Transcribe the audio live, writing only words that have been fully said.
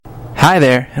Hi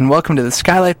there, and welcome to the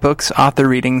Skylight Books Author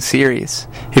Reading Series.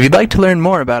 If you'd like to learn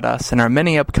more about us and our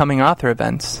many upcoming author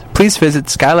events, please visit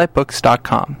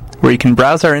skylightbooks.com, where you can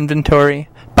browse our inventory,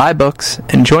 buy books,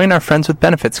 and join our Friends with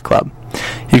Benefits Club.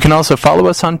 You can also follow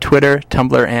us on Twitter,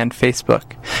 Tumblr, and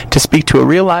Facebook. To speak to a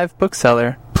real live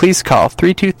bookseller, please call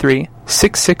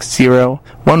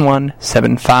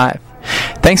 323-660-1175.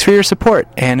 Thanks for your support,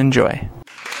 and enjoy.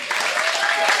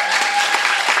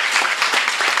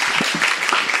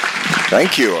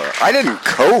 Thank you. I didn't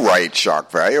co-write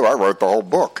Shock Value. I wrote the whole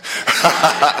book.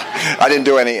 I didn't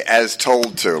do any as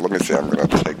told to. Let me see. I'm going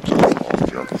to take this off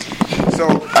here.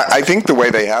 So I think the way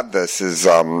they have this is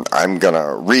I'm going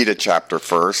to read a chapter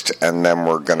first, and then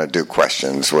we're going to do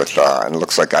questions with, and it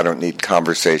looks like I don't need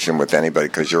conversation with anybody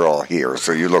because you're all here.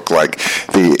 So you look like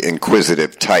the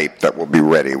inquisitive type that will be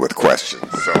ready with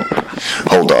questions. So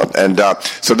hold on. And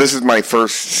so this is my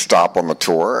first stop on the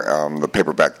tour, the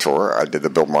paperback tour. I did the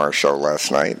Bill Maher show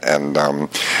last night, and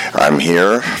I'm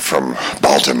here from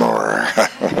Baltimore,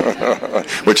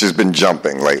 which has been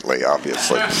jumping lately,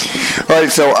 obviously. All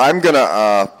right, so I'm going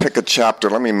to pick a chapter.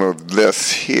 Let me move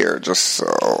this here, just so.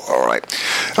 All right.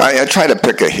 I try to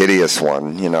pick a hideous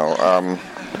one, you know.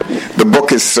 The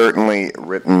book is certainly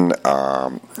written,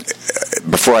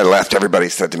 before I left, everybody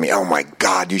said to me, oh my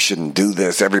God, you shouldn't do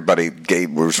this. Everybody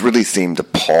really seemed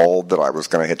appalled that I was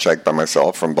going to hitchhike by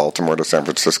myself from Baltimore to San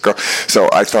Francisco. So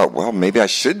I thought, well, maybe I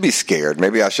should be scared.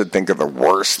 Maybe I should think of the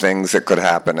worst things that could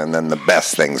happen and then the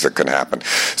best things that could happen.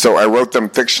 So I wrote them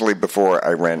fictionally before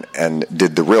I went and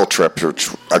did the real trip,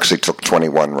 which actually took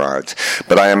 21 rides.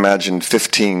 But I imagined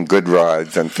 15 good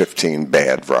rides and 15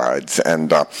 bad rides.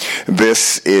 And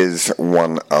this is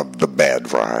one of the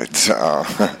bad rides.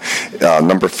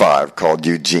 Number 5, called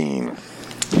Eugene.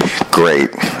 Great.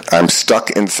 I'm stuck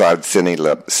inside city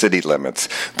limits,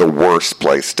 the worst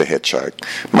place to hitchhike.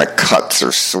 My cuts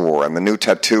are sore, and the new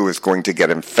tattoo is going to get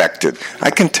infected. I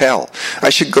can tell. I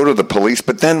should go to the police,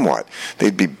 but then what?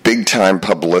 They'd be big-time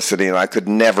publicity, and I could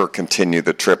never continue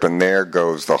the trip, and there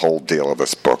goes the whole deal of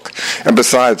this book. And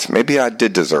besides, maybe I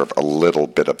did deserve a little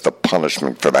bit of the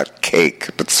punishment for that cake,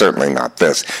 but certainly not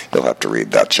this. You'll have to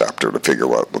read that chapter to figure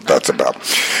what that's about.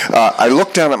 I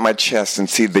look down at my chest and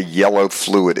see the yellow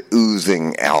fluid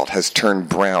oozing out has turned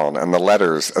brown, and the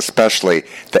letters, especially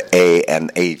the A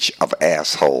and H of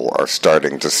asshole, are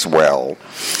starting to swell.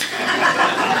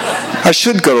 I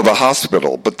should go to the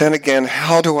hospital, but then again,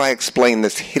 how do I explain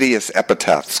this hideous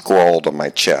epitaph scrawled on my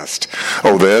chest?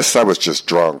 Oh, this? I was just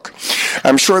drunk.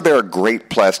 I'm sure there are great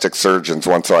plastic surgeons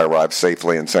once I arrive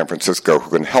safely in San Francisco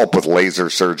who can help with laser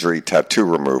surgery, tattoo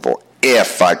removal,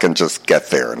 if I can just get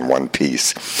there in one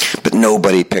piece. But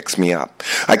nobody picks me up.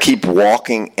 I keep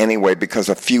walking anyway because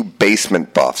a few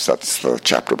basement buffs, that's the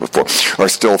chapter before, are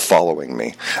still following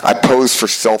me. I pose for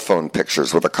cell phone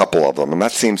pictures with a couple of them, and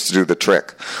that seems to do the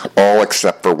trick. All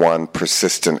except for one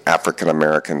persistent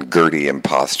African-American Gertie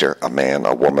imposter, a man,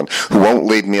 a woman, who won't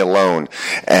leave me alone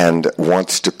and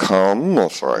wants to come. Oh,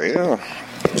 sorry.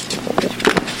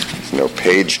 No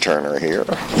page turner here.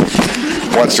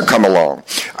 Wants to come along.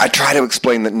 I try to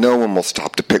explain that no one will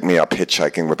stop to pick me up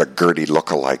hitchhiking with a Gertie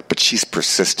look-alike, but she's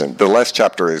persistent. The last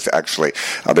chapter is actually,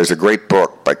 there's a great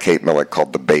book by Kate Millett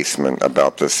called The Basement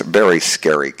about this very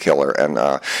scary killer, and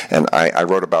I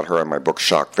wrote about her in my book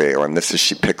Shock Value, and this is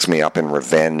she picks me up in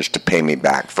revenge to pay me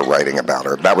back for writing about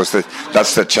her.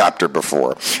 That's the chapter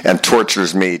before, and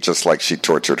tortures me just like she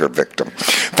tortured her victim.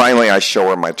 Finally, I show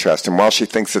her my chest, and while she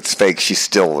thinks it's fake, she's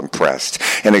still impressed.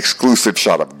 An exclusive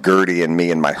shot of Gertie and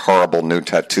me and my horrible new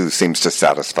tattoo seems to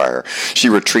satisfy her. She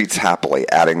retreats happily,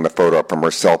 adding the photo from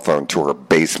her cell phone to her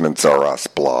Basements Are Us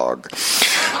blog.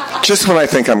 Just when I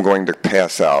think I'm going to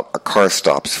pass out, a car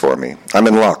stops for me. I'm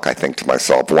in luck, I think to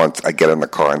myself, once I get in the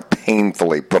car and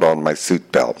painfully put on my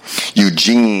seat belt.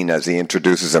 Eugene, as he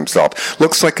introduces himself,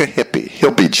 looks like a hippie.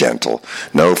 He'll be gentle.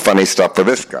 No funny stuff for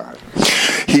this guy.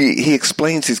 He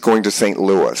explains he's going to St.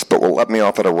 Louis, but will let me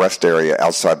off at a rest area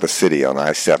outside the city on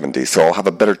I-70, so I'll have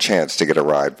a better chance to get a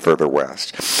ride further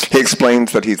west. He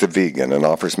explains that he's a vegan and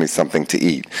offers me something to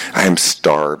eat. I am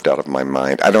starved out of my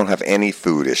mind. I don't have any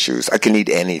food issues. I can eat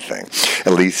anything.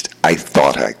 At least I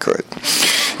thought I could.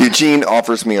 Eugene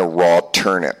offers me a raw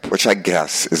turnip, which I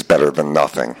guess is better than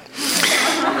nothing.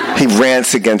 He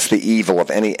rants against the evil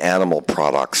of any animal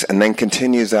products and then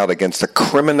continues out against the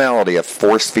criminality of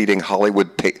force-feeding Hollywood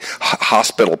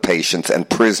hospital patients and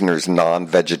prisoners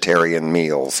non-vegetarian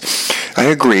meals. I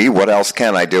agree, what else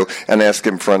can I do? And ask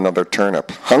him for another turnip.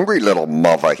 Hungry little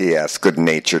mother, he asks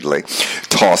good-naturedly,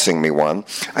 tossing me one.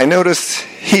 I notice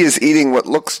he is eating what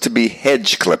looks to be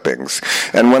hedge clippings,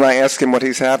 and when I ask him what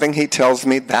he's having, he tells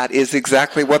me that is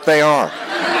exactly what they are.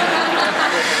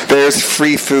 There's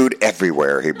free food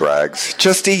everywhere, he brags.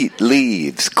 Just eat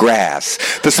leaves, grass.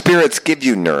 The spirits give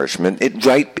you nourishment.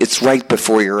 It's right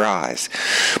before your eyes.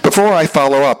 Before I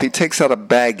follow up, he takes out a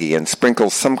baggie and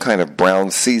sprinkles some kind of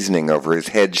brown seasoning over his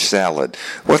hedge salad.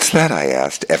 What's that, I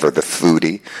asked, ever the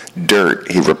foodie.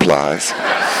 Dirt, he replies.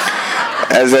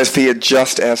 As if I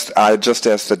just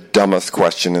asked the dumbest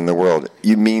question in the world.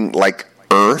 You mean like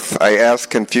Earth? I asked,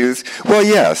 confused. Well,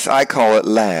 yes, I call it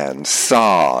land,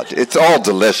 sod. It's all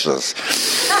delicious.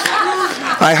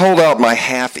 I hold out my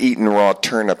half-eaten raw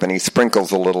turnip, and he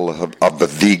sprinkles a little of the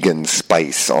vegan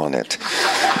spice on it.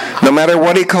 No matter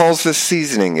what he calls the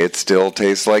seasoning, it still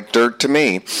tastes like dirt to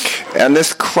me. And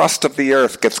this crust of the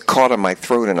earth gets caught in my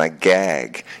throat, and I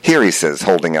gag. Here, he says,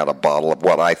 holding out a bottle of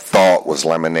what I thought was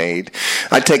lemonade.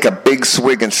 I take a big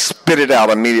swig and spit it out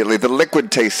immediately. The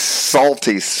liquid tastes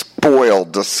salty,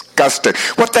 spoiled, disgusting.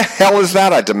 What the hell is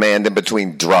that, I demand in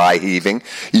between dry heaving.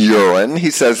 Urine,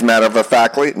 he says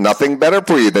matter-of-factly. Nothing better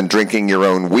for you than drinking your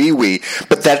own wee-wee.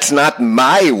 But that's not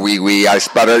my wee-wee, I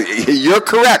sputter. You're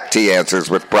correct, he answers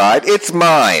with pride. It's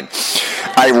mine.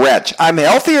 I retch. I'm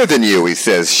healthier than you, he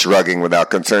says, shrugging without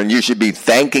concern. You should be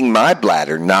thanking my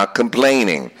bladder, not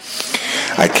complaining.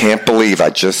 I can't believe I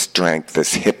just drank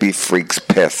this hippie freak's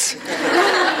piss.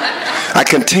 I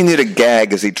continue to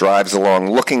gag as he drives along,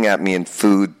 looking at me in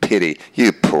food pity.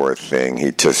 You poor thing,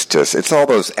 he just, it's all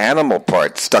those animal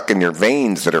parts stuck in your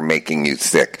veins that are making you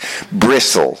sick.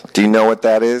 Bristle, do you know what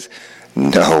that is?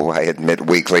 No, I admit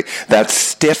weakly. That's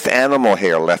stiff animal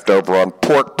hair left over on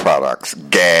pork products.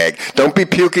 Gag. Don't be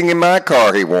puking in my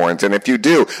car, he warns, and if you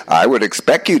do, I would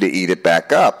expect you to eat it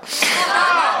back up.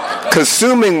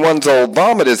 Consuming one's old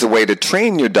vomit is a way to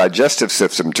train your digestive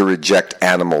system to reject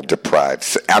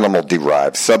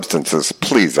animal-derived substances.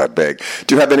 Please, I beg.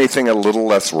 Do you have anything a little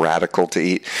less radical to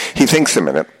eat? He thinks a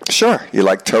minute. Sure. You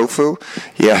like tofu?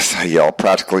 Yes, I yell,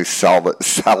 practically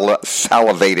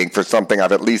salivating for something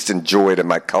I've at least enjoyed in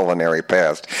my culinary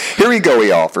past. Here you go,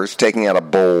 he offers, taking out a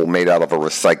bowl made out of a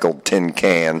recycled tin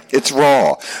can. It's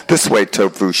raw. This way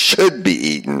tofu should be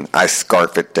eaten. I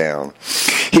scarf it down.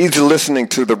 He's listening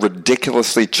to the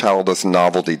ridiculously childish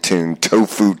novelty tune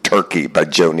Tofu Turkey by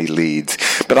Joni Leeds,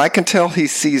 but I can tell he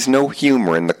sees no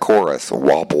humor in the chorus.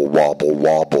 Wobble, wobble,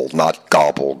 wobble, not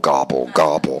gobble, gobble,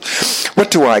 gobble.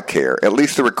 What do I care? At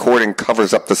least the recording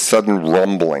covers up the sudden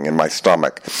rumbling in my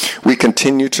stomach. We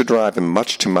continue to drive, and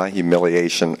much to my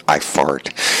humiliation, I fart.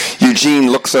 Eugene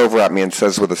looks over at me and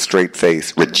says with a straight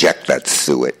face, reject that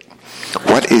suet.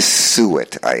 What is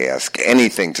suet, I ask,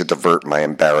 anything to divert my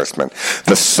embarrassment.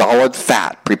 The solid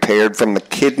fat prepared from the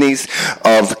kidneys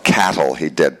of cattle, he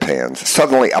deadpans.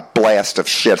 Suddenly a blast of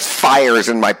shit fires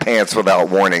in my pants without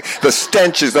warning. The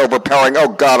stench is overpowering. Oh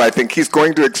God, I think he's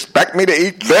going to expect me to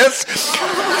eat this?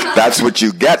 That's what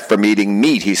you get from eating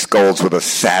meat, he scolds with a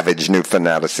savage new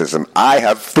fanaticism. I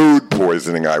have food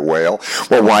poisoning, I wail.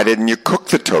 Well, why didn't you cook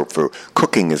the tofu?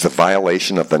 Cooking is a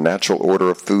violation of the natural order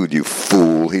of food, you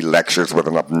fool, he lectures with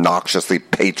an obnoxiously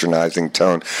patronizing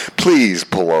tone. Please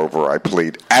pull over, I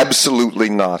plead. Absolutely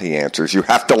not, he answers. You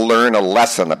have to learn a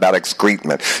lesson about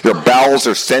excrement. Your bowels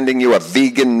are sending you a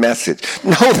vegan message.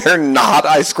 No, they're not,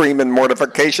 I scream in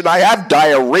mortification. I have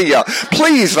diarrhea.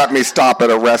 Please let me stop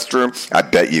at a restroom. I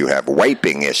bet you have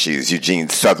wiping issues, Eugene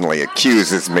suddenly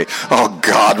accuses me. Oh,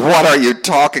 God, what are you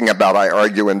talking about, I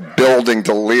argue in building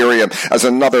delirium as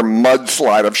another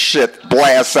mudslide of shit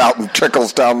blasts out and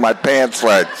trickles down my pants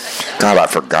leg. God, I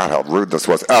forgot how rude this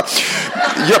was.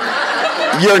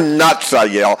 You're nuts, I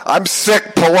yell. I'm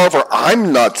sick, pull over.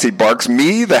 I'm nuts, he barks.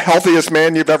 Me, the healthiest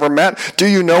man you've ever met? Do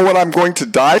you know what I'm going to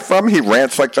die from? He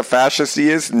rants like the fascist he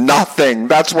is. Nothing.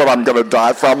 That's what I'm going to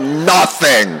die from.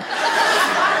 Nothing.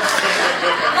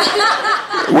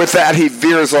 With that, he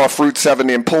veers off Route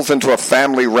 70 and pulls into a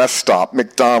family rest stop,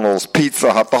 McDonald's,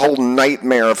 Pizza Hut, the whole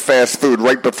nightmare of fast food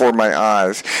right before my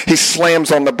eyes. He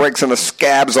slams on the brakes and the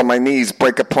scabs on my knees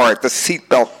break apart. The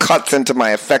seatbelt cuts into my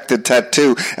affected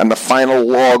tattoo, and the final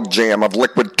log jam of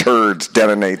liquid turds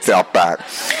detonates out back.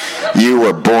 You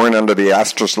were born under the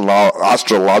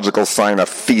astrological sign of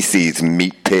feces,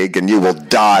 meat pig, and you will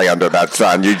die under that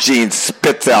sign. Eugene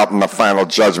spits out in the final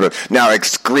judgment. Now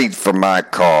excrete from my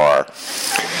car.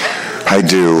 I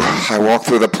do. I walk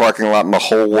through the parking lot and the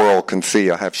whole world can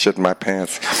see I have shit in my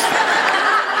pants.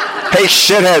 Hey,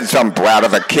 shithead, some brat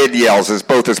of a kid yells as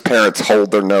both his parents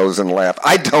hold their nose and laugh.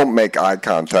 I don't make eye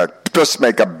contact. just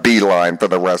make a beeline for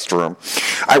the restroom.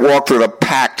 I walk through the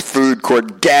packed food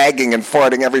court, gagging and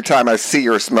farting every time I see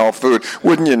or smell food.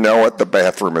 Wouldn't you know it, the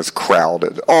bathroom is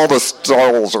crowded. All the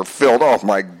stalls are filled. Oh,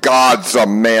 my God,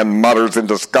 some man mutters in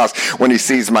disgust when he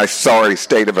sees my sorry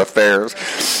state of affairs.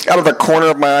 Out of the corner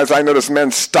of my eyes, I notice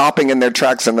men stopping in their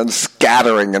tracks and then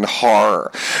scattering in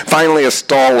horror. Finally, a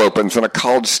stall opens and a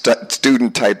college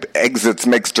student type exits,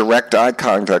 makes direct eye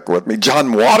contact with me.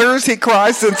 "John Waters?" he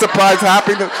cries in surprised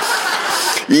happiness.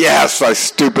 "Yes," I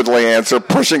stupidly answer,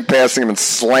 pushing past him and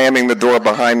slamming the door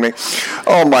behind me.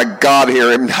 Oh, my God,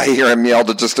 I hear him yell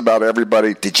to just about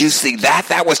everybody, "Did you see that?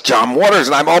 That was John Waters,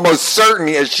 and I'm almost certain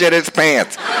he has shit his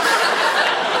pants."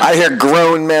 I hear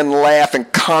grown men laugh in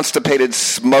constipated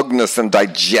smugness and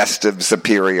digestive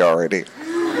superiority.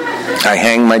 I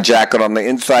hang my jacket on the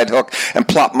inside hook and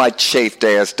plop my chafed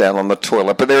ass down on the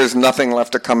toilet, but there is nothing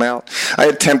left to come out. I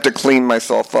attempt to clean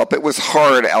myself up. It was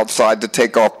hard outside to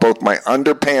take off both my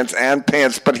underpants and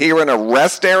pants, but here in a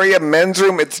rest area, men's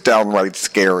room, it's downright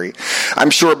scary. I'm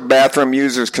sure bathroom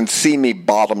users can see me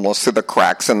bottomless through the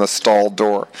cracks in the stall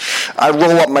door. I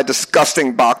roll up my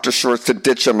disgusting boxer shorts to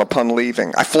ditch them upon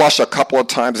leaving. I flush a couple of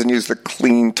times and use the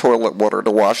clean toilet water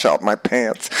to wash out my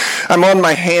pants. I'm on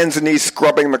my hands and knees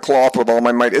scrubbing the cloth with all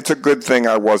my might. It's a good thing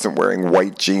I wasn't wearing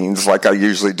white jeans like I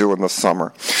usually do in the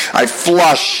summer. I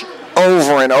flush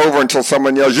over and over until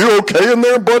someone yells, "You okay in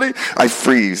there, buddy?" I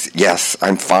freeze. "Yes,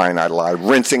 I'm fine," I lie,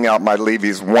 rinsing out my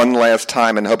leavies one last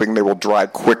time and hoping they will dry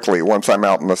quickly once I'm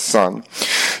out in the sun.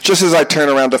 Just as I turn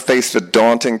around to face the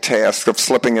daunting task of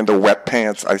slipping into wet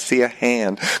pants, I see a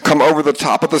hand come over the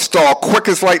top of the stall, quick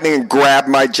as lightning, and grab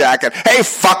my jacket. "Hey,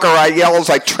 fucker," I yell as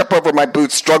I trip over my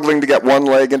boots, struggling to get one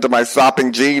leg into my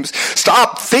sopping jeans.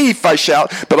 "Stop, thief," I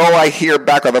shout, but all I hear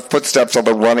back are the footsteps of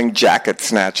the running jacket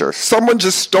snatcher. "Someone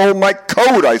just stole my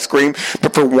coat," I scream,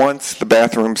 but for once the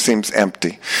bathroom seems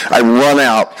empty. I run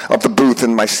out of the booth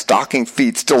in my stocking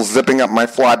feet, still zipping up my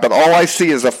fly, but all I see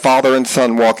is a father and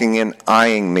son walking in,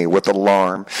 eyeing me with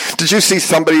alarm. "Did you see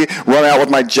somebody run out with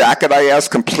my jacket?" I asked,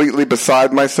 completely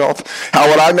beside myself. "How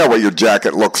would I know what your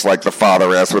jacket looks like?" the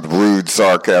father asked with rude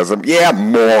sarcasm. "Yeah,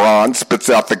 moron," spits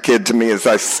out the kid to me as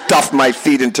I stuff my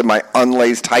feet into my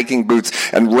unlaced hiking boots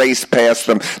and race past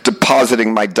them,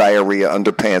 depositing my diarrhea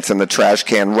underpants in the trash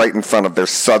can right in front of their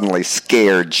suddenly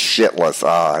scared, shitless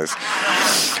eyes.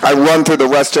 I run through the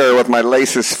rest area with my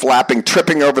laces flapping,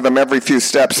 tripping over them every few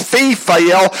steps. "Thief!" I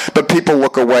yell, but people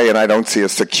look away and I don't see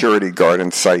a security guard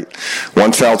in sight.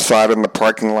 Once outside in the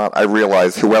parking lot, I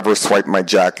realize whoever swiped my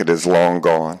jacket is long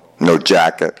gone. No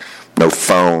jacket, no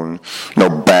phone, no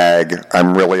bag.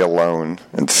 I'm really alone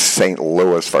in St.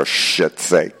 Louis, for shit's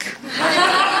sake.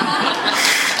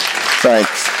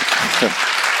 Thanks.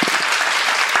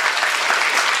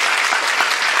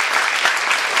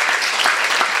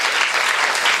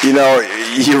 You know,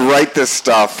 you write this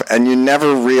stuff, and you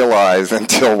never realize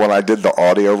until when I did the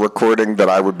audio recording that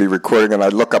I would be recording, and I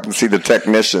look up and see the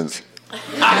technicians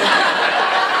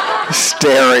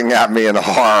staring at me in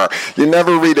horror. You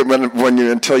never read it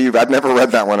I've never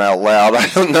read that one out loud. I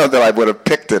don't know that I would have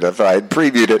picked it if I had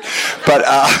previewed it, but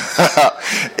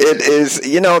it is,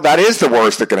 that is the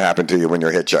worst that can happen to you when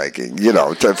you're hitchhiking,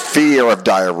 to fear of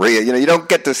diarrhea. You don't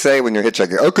get to say when you're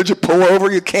hitchhiking, "Oh, could you pull over?"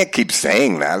 You can't keep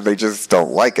saying that. They just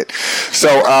don't like it. So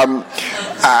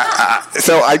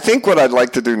I think what I'd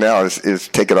like to do now is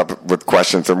take it up with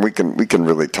questions, and we can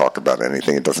really talk about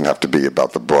anything. It doesn't have to be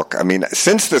about the book. I mean,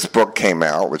 since this book came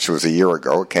out, which was a year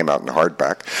ago, it came out in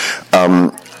hardback,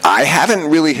 I haven't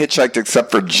really hitchhiked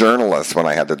except for journalists when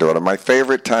I had to do it. And my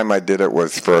favorite time I did it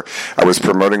was I was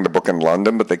promoting the book in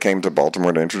London, but they came to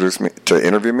Baltimore to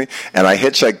interview me, and I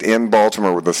hitchhiked in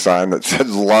Baltimore with a sign that said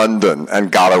London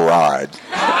and got a ride.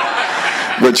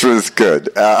 Which was good.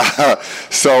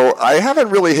 So I haven't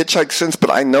really hitchhiked since,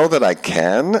 but I know that I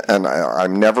can, and I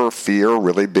never fear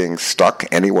really being stuck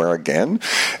anywhere again.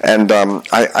 And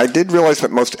I did realize that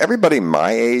most everybody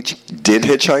my age did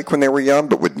hitchhike when they were young,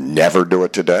 but would never do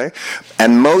it today.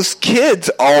 And most kids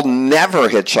all never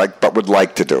hitchhike, but would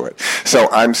like to do it. So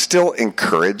I'm still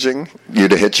encouraging you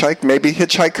to hitchhike. Maybe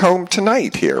hitchhike home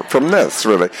tonight here from this,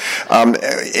 really.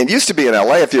 It used to be in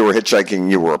L.A. if you were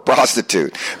hitchhiking, you were a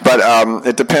prostitute. But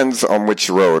it depends on which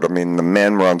road. I mean, the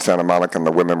men were on Santa Monica and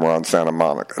the women were on Santa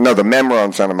Monica. No, the men were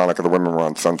on Santa Monica, the women were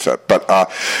on Sunset. But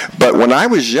when I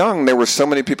was young, there were so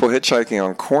many people hitchhiking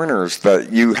on corners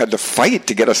that you had to fight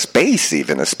to get a space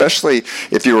even, especially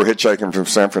if you were hitchhiking from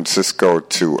San Francisco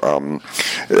to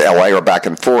L.A. or back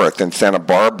and forth. And Santa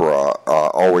Barbara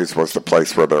always was the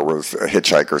place where there was a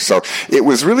hitchhiker. So it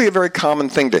was really a very common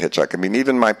thing to hitchhike. I mean,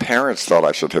 even my parents thought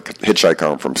I should hitchhike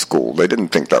home from school. They didn't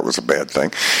think that was a bad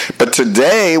thing. But today,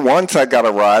 today, once I got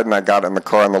a ride and I got in the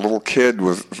car and the little kid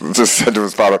just said to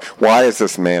his father, "Why is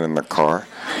this man in the car?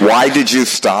 Why did you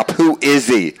stop? Who is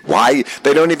he? Why?"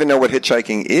 They don't even know what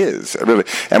hitchhiking is, really.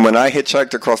 And when I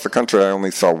hitchhiked across the country, I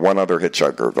only saw one other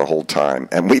hitchhiker the whole time,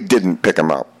 and we didn't pick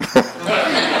him up.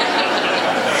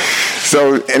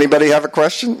 So, anybody have a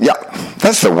question? Yeah,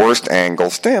 that's the worst angle.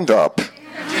 Stand up. Did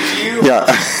you? Yeah.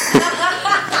 Did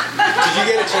you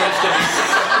get a chance to meet?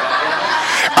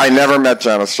 I never met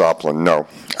Janis Joplin. No.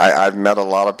 I've met a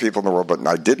lot of people in the world, but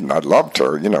I didn't. I loved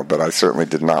her, but I certainly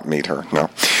did not meet her,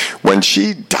 no. When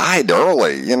she died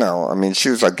early, I mean, she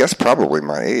was, I guess, probably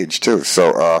my age, too.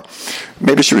 So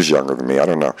maybe she was younger than me. I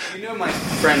don't know. You know my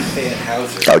friend Fayette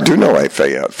Hauser? I do know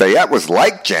Fayette. Fayette was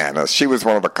like Janis. She was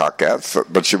one of the Cockettes,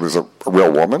 but she was a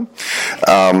real woman.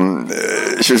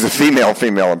 She was a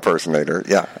female impersonator,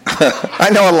 yeah. I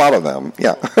know a lot of them,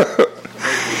 yeah.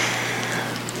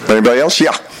 Anybody else?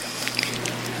 Yeah.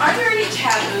 Are there any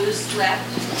taboos left?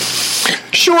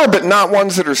 Sure, but not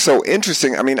ones that are so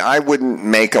interesting. I mean, I wouldn't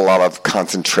make a lot of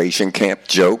concentration camp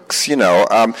jokes,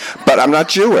 but I'm not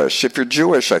Jewish. If you're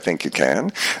Jewish, I think you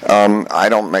can. I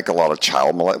don't make a lot of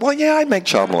child molesting. Well, yeah, I make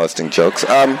child molesting jokes.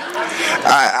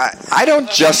 I don't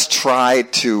just try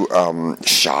to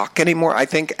shock anymore. I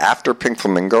think after Pink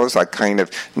Flamingos, I kind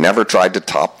of never tried to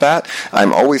top that.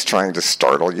 I'm always trying to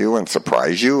startle you and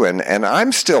surprise you, and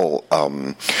I'm still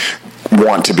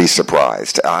want to be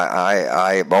surprised.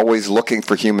 I'm always looking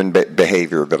for human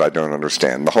behavior that I don't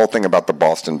understand. The whole thing about the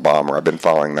Boston bomber, I've been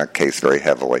following that case very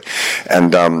heavily.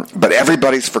 And but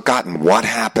everybody's forgotten what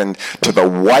happened to the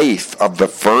wife of the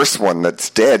first one that's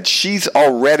dead. She's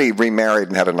already remarried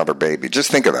and had another baby. Just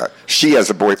think of that. She has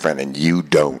a boyfriend and you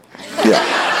don't. Yeah.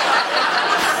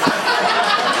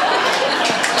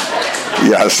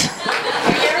 Yes.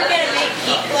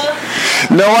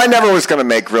 No, I never was going to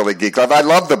make really Geek Love. I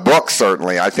love the book,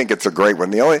 certainly. I think it's a great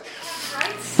one.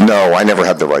 No, I never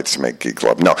had the rights to make Geek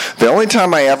Club. No. The only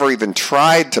time I ever even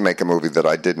tried to make a movie that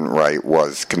I didn't write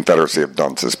was Confederacy of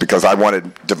Dunces, because I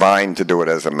wanted Divine to do it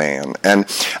as a man. And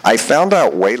I found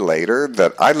out way later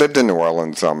that I lived in New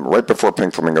Orleans right before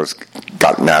Pink Flamingos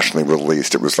got nationally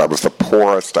released. I was the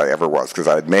poorest I ever was, because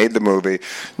I had made the movie.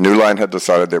 New Line had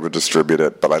decided they would distribute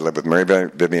it, but I lived with Mary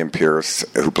Vivian Pierce,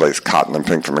 who plays Cotton in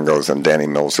Pink Flamingos, and Danny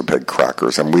Mills, who played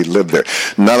Crackers, and we lived there.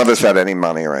 None of us had any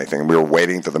money or anything. We were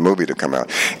waiting for the movie to come out.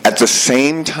 At the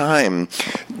same time,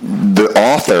 the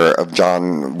author of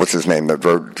John, what's his name, that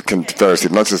wrote Confederacy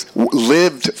of Dunces,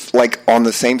 lived like on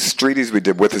the same street as we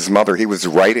did with his mother. He was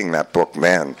writing that book,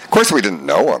 man. Of course, we didn't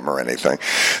know him or anything.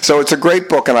 So it's a great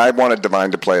book, and I wanted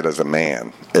Divine to play it as a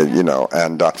man,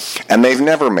 and they've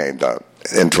never made that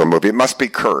into a movie. It must be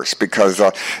cursed, because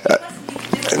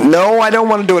no, I don't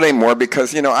want to do it anymore,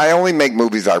 because I only make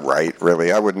movies I write.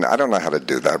 Really, I don't know how to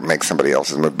do that. Make somebody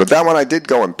else's movie. But that one I did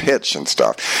go and pitch and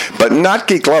stuff. But not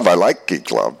Geek Love. I like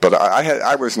Geek Love, but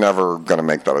I was never going to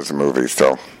make that as a movie.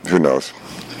 So who knows?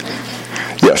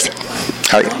 Yes.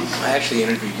 Hi. I actually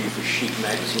interviewed you for Chic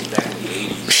magazine back in the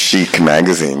 '80s. Chic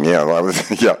magazine, yeah. I was,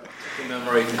 yeah. To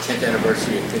commemorate the 10th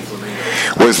anniversary of Pink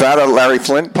Flamingos. Was that a Larry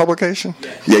Flint publication?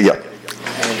 Yes. Yeah.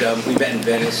 And we met in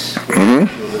Venice. Mm-hmm.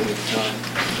 You were living at the time.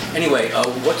 Anyway,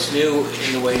 what's new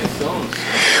in the way of films?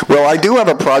 Well, I do have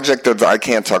a project that I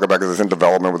can't talk about because it's in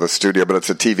development with a studio, but it's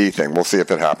a TV thing. We'll see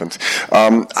if it happens.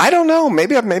 I don't know.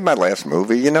 Maybe I've made my last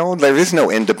movie. There is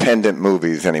no independent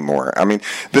movies anymore. I mean,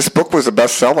 this book was a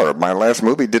bestseller. My last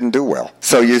movie didn't do well.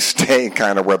 So you stay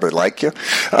kind of where they like you.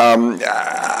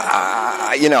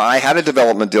 I had a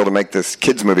development deal to make this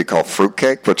kids movie called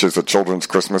Fruitcake, which is a children's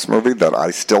Christmas movie that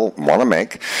I still want to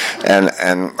make. And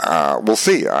we'll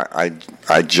see. I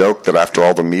joked that after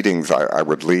all the meetings, I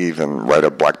would leave and write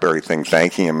a BlackBerry thing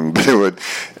thanking him. But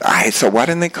so why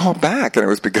didn't they call back? And it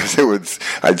was because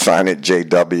I'd sign it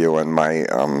JW, and my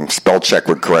spell check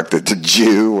would correct it to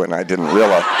Jew, and I didn't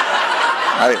realize.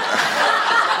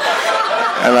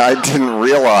 And I didn't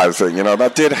realize it,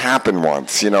 that did happen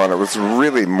once, and it was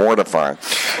really mortifying.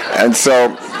 And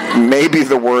so maybe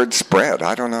the word spread.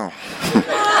 I don't know.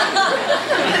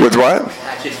 With what?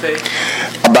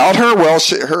 About her? Well,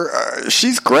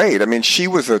 she's great. I mean, she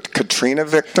was a Katrina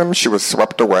victim. She was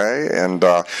swept away, and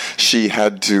she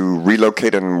had to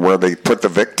relocate. And where they put the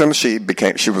victim, she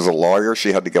was a lawyer.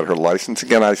 She had to get her license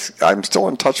again. I'm still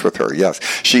in touch with her. Yes,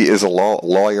 she is a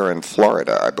lawyer in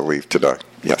Florida, I believe, today.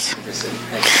 Yes.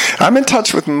 I'm in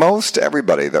touch with most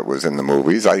everybody that was in the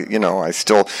movies. I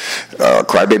still,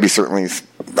 Crybaby certainly,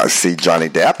 I see Johnny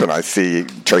Depp, and I see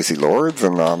Tracy Lords,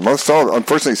 and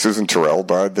unfortunately Susan Terrell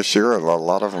died this year, a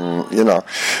lot of them,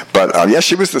 But,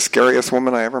 she was the scariest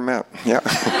woman I ever met. Yeah.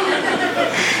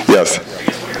 Yes.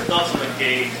 thoughts on the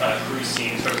gay cruise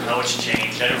scene, sort of how it's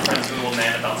changed? I know friends of Little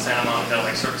Man about Santa Monica,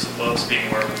 like Circus of Books being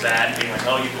aware of that, being like,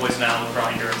 oh, you boys now with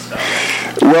Grindr and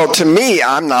stuff. Well, to me,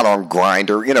 I'm not on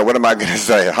Grindr. You know, what am I going to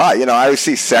say? Hi. You know, I always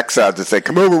see sex ads that say,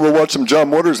 come over, we'll watch some John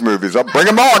Waters movies. I'll bring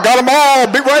them all. Got them all.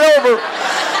 Be right over.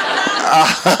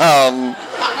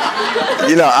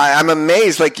 You know, I'm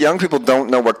amazed. Like, young people don't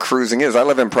know what cruising is. I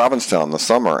live in Provincetown in the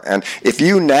summer, and if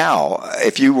you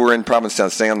were in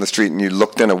Provincetown, staying on the street, and you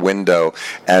looked in a window,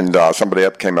 and somebody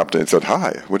came up to you and said,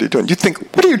 "Hi, what are you doing?" You think,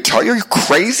 "What are you talking? Are you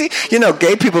crazy?" You know,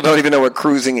 gay people don't even know what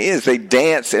cruising is. They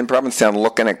dance in Provincetown,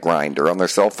 looking at Grindr on their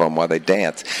cell phone while they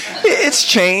dance. It's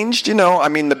changed. You know, I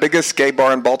mean, the biggest gay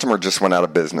bar in Baltimore just went out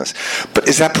of business. But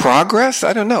is that progress?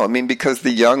 I don't know. I mean, because the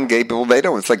young gay people, they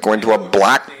don't. It's like going to a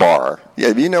black bar. Yeah,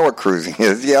 you know what cruising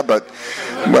is. Yeah, but,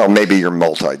 well, maybe you're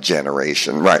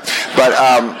multi-generation, right?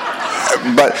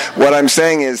 But what I'm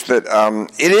saying is that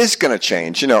it is going to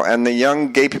change, you know, and the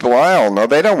young gay people I all know,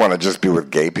 they don't want to just be with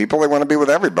gay people. They want to be with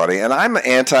everybody. And I'm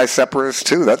anti-separatist,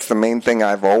 too. That's the main thing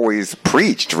I've always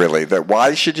preached, really, that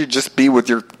why should you just be with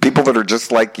your people that are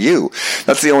just like you?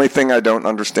 That's the only thing I don't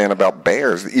understand about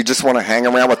bears. You just want to hang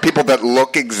around with people that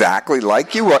look exactly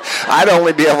like you. I'd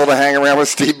only be able to hang around with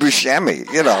Steve Buscemi,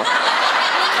 you know.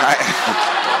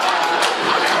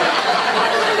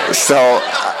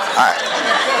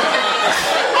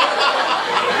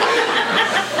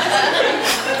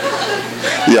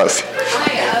 Yes.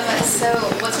 Hi, so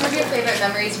what's one of your favorite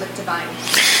memories with Divine?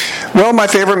 Well, my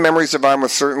favorite memories of Divine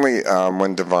was certainly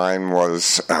when Divine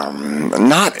was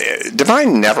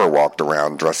Divine never walked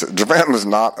around dressed. Divine was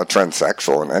not a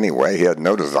transsexual in any way. He had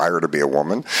no desire to be a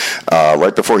woman.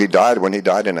 Right before he died, when he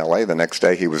died in L.A., the next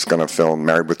day he was going to film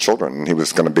Married with Children. And he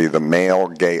was going to be the male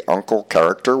gay uncle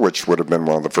character, which would have been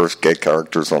one of the first gay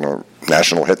characters on a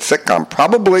national hit sitcom.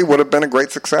 Probably would have been a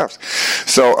great success.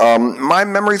 So my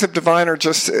memories of Divine are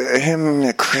just him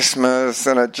at Christmas,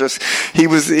 and he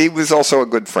was also a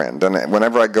good friend. And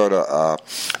whenever I go to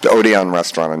the Odeon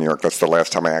restaurant in New York, that's the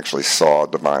last time I actually saw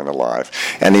Divine alive.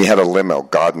 And he had a limo.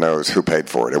 God knows who paid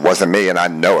for it. It wasn't me, and I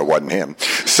know it wasn't him.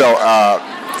 So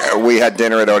we had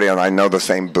dinner at Odeon. I know the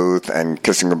same booth, and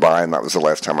kissing goodbye, and that was the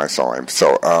last time I saw him.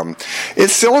 So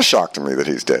it's still a shock to me that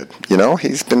he's dead. You know,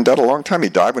 he's been dead a long time. He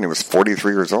died when he was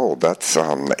 43 years old. That's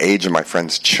the age of my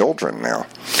friend's children now.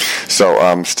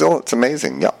 So still, it's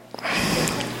amazing. Yep.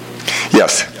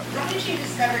 Yes. How did you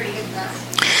discover Edith Massey?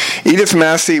 Edith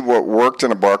Massey worked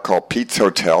in a bar called Pete's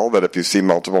Hotel, that if you see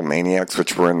Multiple Maniacs,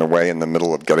 which were in the way in the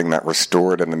middle of getting that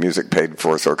restored and the music paid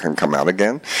for so it can come out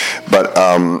again. But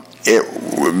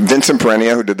Vincent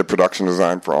Perennia, who did the production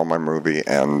design for all my movie,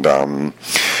 and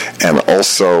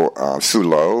also Sue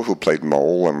Lowe, who played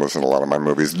Mole and was in a lot of my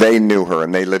movies, they knew her,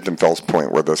 and they lived in Fells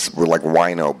Point, where like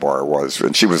Wino bar was,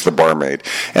 and she was the barmaid.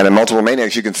 And in Multiple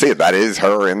Maniacs, you can see it. That is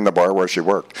her in the bar where she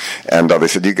worked. And they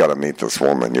said, "You got to meet this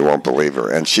woman. You won't believe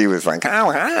her." And she was like,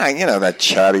 "Oh, hi," you know, that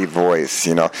chatty voice,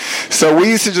 you know. So we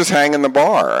used to just hang in the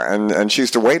bar, and she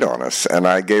used to wait on us. And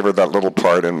I gave her that little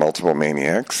part in Multiple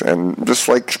Maniacs, and just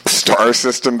like star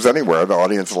systems anywhere, the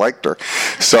audience liked her.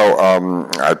 So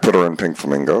I put her in Pink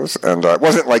Flamingos, and it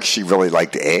wasn't like she really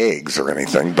liked eggs or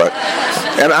anything,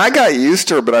 and I got used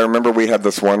to her. But I remember we had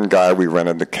this one guy we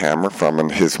rented the camera from,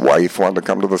 and his wife wanted to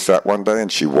come to the set one day, and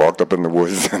she walked up in the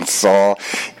woods and saw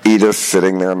Edith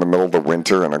sitting there in the middle of the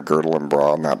winter in a girdle and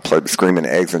bra, and that played screaming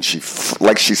eggs, and she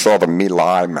saw the My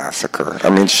Lai massacre. I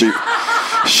mean, she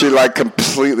like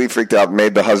completely freaked out,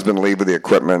 made the husband leave with the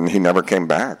equipment, and he never came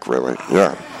back, really.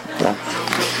 Yeah.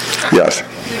 Yes.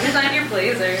 Who designed your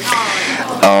blazer?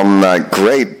 A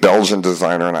great Belgian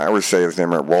designer, and I always say his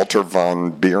name right, Walter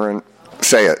van Beeren.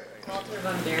 Say it. Walter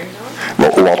van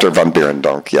Beerendonk? Walter van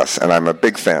Beerendonk, yes, and I'm a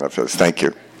big fan of his. Thank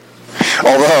you.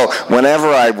 Although, whenever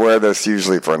I wear this,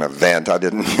 usually for an event, I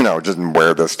didn't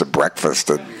wear this to breakfast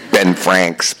at Ben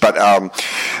Frank's. But,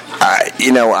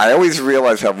 I always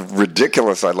realize how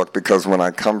ridiculous I look, because when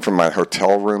I come from my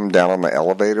hotel room down on the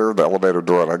elevator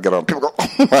door, and I get on, people go,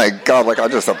 "Oh my God," like I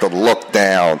just have to look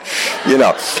down. You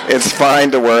know, it's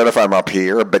fine to wear it if I'm up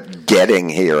here, but getting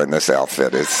here in this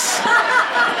outfit is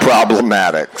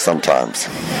problematic sometimes.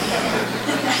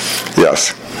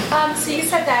 Yes. So you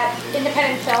said that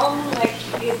independent film,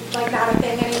 is not a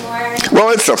thing anymore. Well,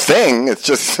 it's a thing. It's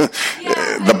just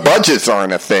the budgets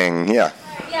aren't a thing. Yeah.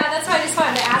 Yeah, that's why I just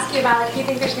wanted to ask you about. Do you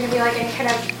think there's going to be any kind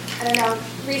of,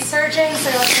 resurgence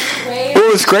or wave?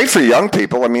 Well, it's great for young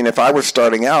people. I mean, if I was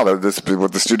starting out, this is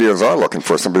what the studios are looking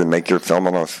for: somebody to make your film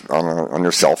on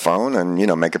your cell phone and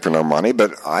make it for no money.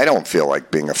 But I don't feel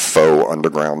like being a faux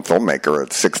underground filmmaker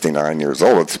at 69 years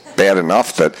old. It's bad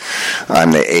enough that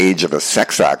I'm the age of a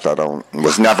sex act.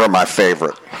 Was never my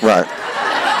favorite. Right.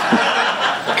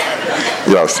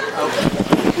 Yes.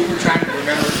 We were trying to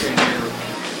remember in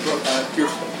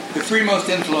the three most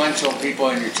influential people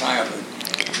in your childhood.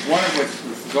 One of which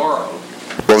was Zorro.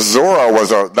 Well,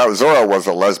 Zorro was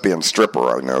a lesbian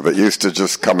stripper I know that used to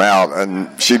just come out and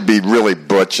she'd be really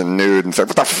butch and nude and say,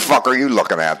 "What the fuck are you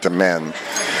looking at?" to men.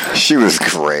 She was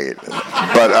great,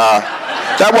 but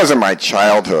that wasn't my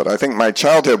childhood. I think my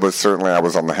childhood was certainly I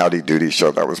was on the Howdy Doody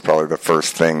show. That was probably the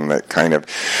first thing that kind of,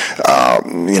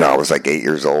 I was like 8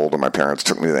 years old and my parents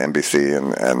took me to the NBC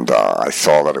and I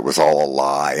saw that it was all a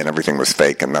lie and everything was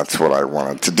fake and that's what I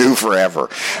wanted to do forever.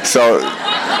 So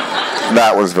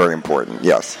that was very important.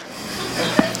 Yes.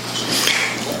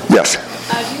 Yes. Do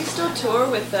you still tour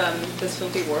with this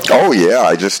Filthy World? Oh yeah,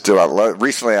 I just do.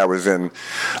 Recently, I was in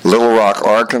Little Rock,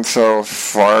 Arkansas,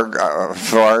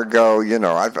 Fargo.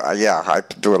 I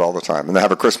do it all the time, and I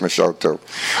have a Christmas show too.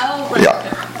 Oh, right.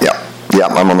 Yeah.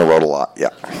 I'm on the road a lot. Yeah.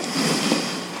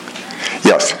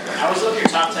 Yes. I was looking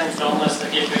at your top 10 film list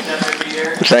that get picked up every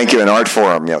year. Thank you. An art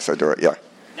forum. Yes, I do it. Yeah.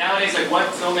 Nowadays,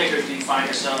 what filmmakers do you find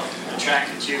yourself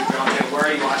attracted to? Where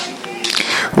are you watching movies?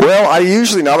 Well, I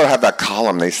usually now that I have that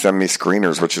column, they send me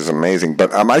screeners, which is amazing.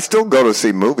 But I still go to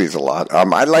see movies a lot.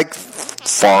 I like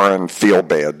foreign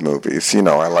feel-bad movies.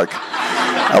 I like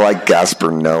Gaspar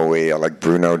Noé. I like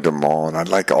Bruno Dumont. I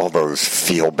like all those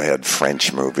feel-bad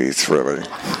French movies, really.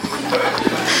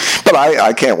 But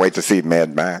I can't wait to see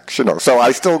Mad Max. So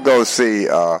I still go see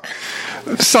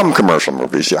some commercial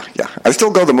movies. Yeah. I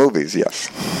still go to movies. Yes.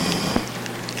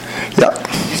 Yeah. Do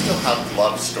you still have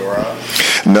Lobstora?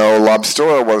 No,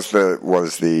 Lobstora was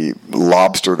the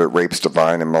lobster that rapes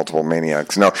Divine and Multiple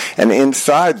Maniacs. No, and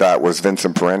inside that was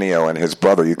Vincent Perenio and his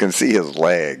brother. You can see his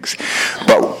legs,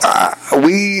 but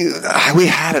we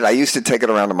had it. I used to take it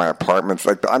around to my apartments.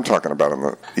 Like I'm talking about in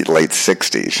the late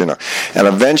 '60s, And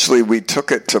eventually we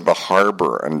took it to the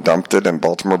harbor and dumped it in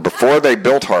Baltimore before they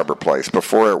built Harbor Place.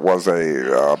 Before it was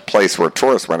a place where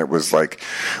tourists went. It was like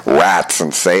rats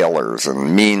and sailors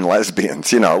and mean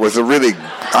lesbians. It was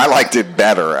I liked it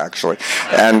better, actually.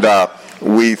 And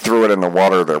we threw it in the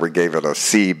water there. We gave it a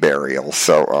sea burial.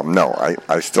 So, no,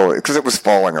 I still, because it was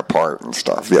falling apart and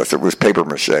stuff. Yes, it was paper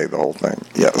mache, the whole thing.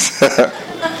 Yes.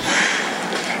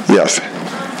 Yes. I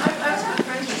was not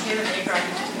friends with David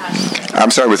Negron.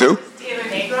 I'm sorry, with who? Taylor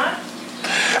Negron.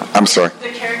 I'm sorry. The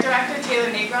character actor,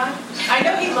 Taylor Negron. I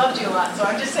know he loved you a lot, so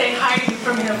I'm just saying hi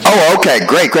from him. Oh, okay,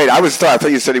 great. I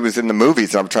thought you said he was in the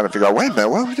movies. I'm trying to figure out. Wait a minute,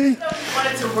 what was he? He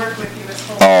wanted to work with you this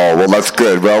whole. Oh, well, that's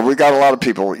good. Well, we got a lot of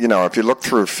people. If you look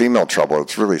through Female Trouble,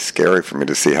 it's really scary for me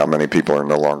to see how many people are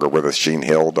no longer with us. Jean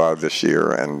Hill died this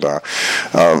year, and a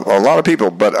lot of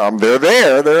people. But they're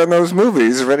there. They're in those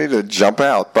movies, ready to jump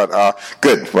out. But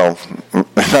good. Well,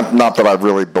 not that I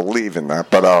really believe in that,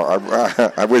 but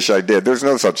I wish I did. There's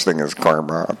no such thing as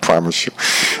karma. I promise you.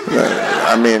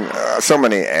 So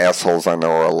many assholes I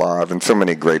know are alive, and so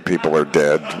many great people are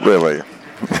dead. Really.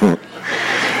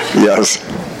 Yes.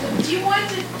 Do you want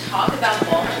to talk about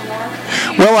Baltimore?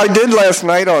 Well, I did last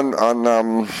night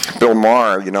on Bill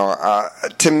Maher.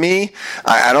 To me,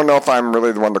 I don't know if I'm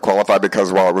really the one to qualify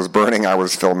because while it was burning, I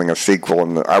was filming a sequel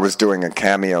and I was doing a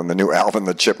cameo in the new Alvin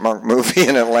the Chipmunk movie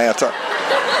in Atlanta.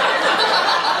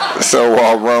 So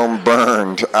while Rome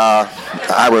burned,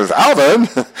 I was Alvin.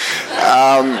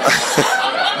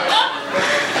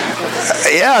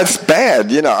 Yeah, it's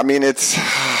bad. It's.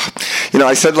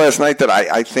 I said last night that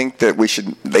I think that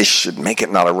they should make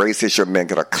it not a race issue,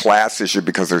 make it a class issue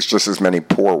because there's just as many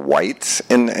poor whites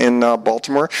in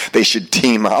Baltimore. They should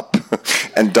team up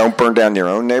and don't burn down your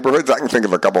own neighborhoods. I can think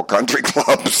of a couple country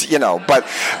clubs, but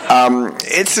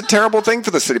it's a terrible thing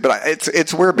for the city. But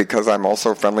it's weird because I'm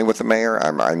also friendly with the mayor.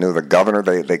 I knew the governor.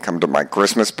 They come to my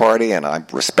Christmas party, and I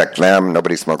respect them.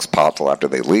 Nobody smokes pot till after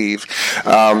they leave.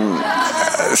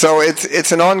 So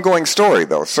it's an ongoing story,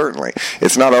 though. Certainly,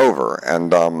 it's not over.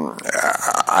 And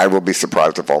I will be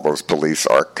surprised if all those police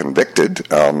are convicted.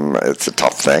 It's a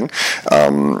tough thing.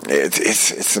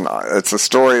 It's a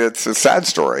story. It's a sad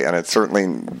story, and it's certainly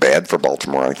bad for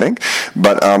Baltimore, I think.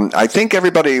 But I think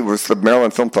the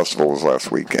Maryland Film Festival was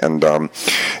last week, and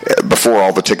before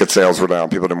all the ticket sales were down,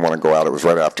 people didn't want to go out. It was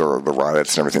right after the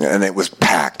riots and everything, and it was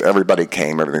packed. Everybody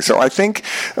came, everything. So I think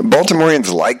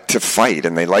Baltimoreans like to fight,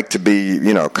 and they like to be,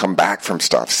 come back from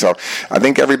stuff. So I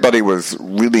think everybody was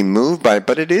really moved by it,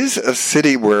 but it is a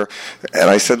city where, and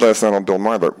I said last night on Bill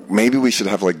Maher, but maybe we should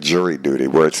have jury duty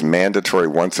where it's mandatory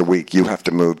once a week you have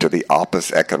to move to the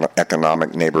opposite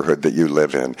economic neighborhood neighborhood that you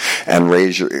live in and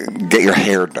get your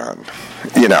hair done,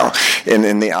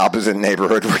 in the opposite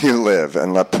neighborhood where you live,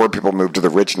 and let poor people move to the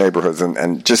rich neighborhoods,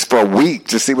 and just for a week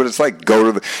to see what it's like.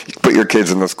 Put your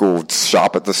kids in the school,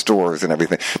 shop at the stores and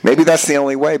everything. Maybe that's the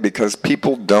only way, because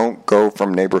people don't go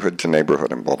from neighborhood to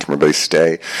neighborhood in Baltimore. They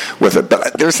stay with it.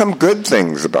 But there's some good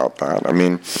things about that. I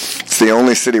mean, it's the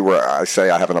only city where I say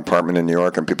I have an apartment in New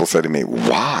York, and people say to me,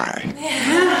 "Why?"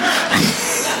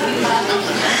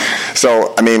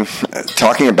 So, I mean,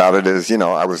 talking about it is,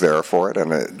 I was there for it,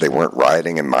 and they weren't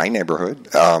rioting in my neighborhood.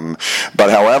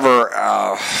 But however,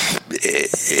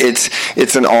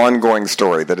 it's an ongoing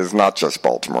story that is not just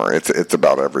Baltimore. It's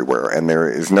about everywhere, and there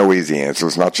is no easy answer.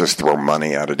 It's not just throw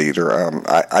money at it either.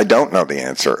 I don't know the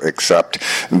answer, except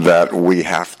that we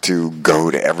have to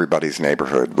go to everybody's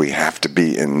neighborhood. We have to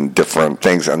be in different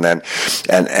things, and then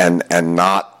and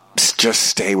not just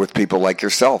stay with people like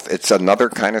yourself. It's another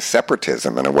kind of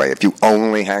separatism in a way. If you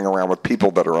only hang around with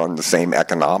people that are on the same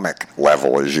economic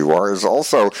level as you are, it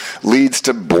also leads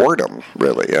to boredom,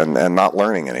 really, and not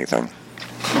learning anything.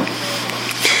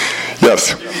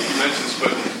 Yes? You mentioned this,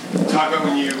 but talk about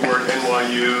when you were at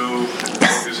NYU,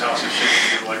 this house of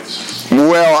shit, like this.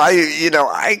 Well,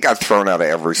 I got thrown out of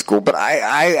every school, but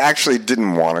I actually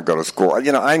didn't want to go to school.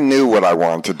 I knew what I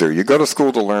wanted to do. You go to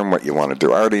school to learn what you want to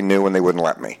do. I already knew, and they wouldn't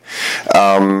let me.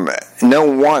 No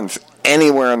once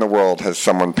anywhere in the world has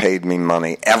someone paid me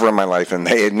money ever in my life, and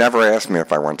they had never asked me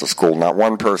if I went to school. Not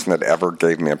one person that ever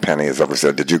gave me a penny has ever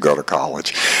said, "Did you go to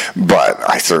college?" But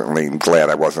I certainly am glad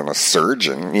I wasn't a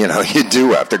surgeon. You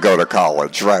do have to go to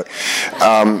college, right?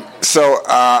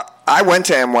 I went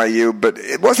to NYU, but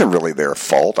it wasn't really their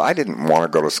fault. I didn't want to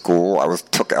go to school. I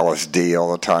took LSD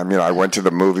all the time. I went to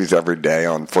the movies every day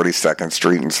on 42nd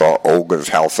Street and saw Olga's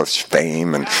House of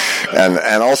Fame and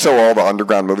also all the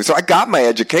underground movies. So I got my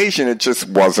education. It just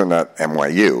wasn't at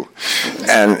NYU.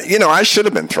 And, I should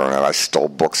have been thrown out. I stole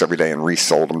books every day and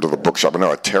resold them to the bookshop. I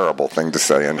know, a terrible thing to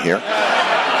say in here.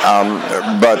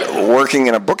 But working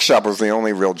in a bookshop was the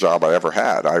only real job I ever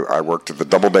had. I worked at the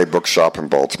Doubleday Bookshop in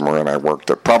Baltimore, and I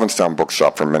worked at Provincetown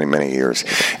Bookshop for many, many years.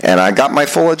 And I got my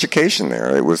full education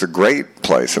there. It was a great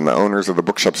place, and the owners of the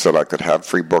bookshop said I could have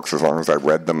free books as long as I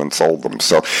read them and sold them.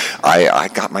 So I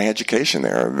got my education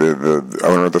there. The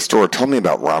owner of the store told me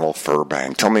about Ronald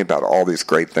Furbank, told me about all these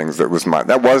great things. That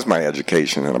was my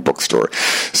education in a bookstore.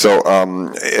 So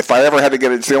if I ever had to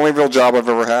get it, it's the only real job I've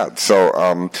ever had.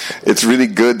 So it's really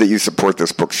good that you support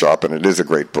this bookshop, and it is a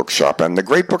great bookshop. And the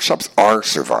great bookshops are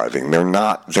surviving. They're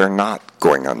not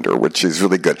going under, which is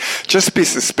really good. Just be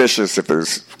suspicious if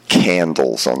there's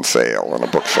candles on sale in a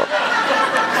bookshop.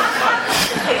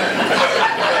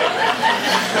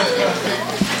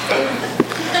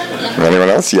 Anyone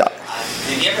else? Yeah.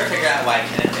 Did you ever figure out why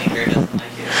Kenneth Anger doesn't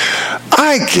like you?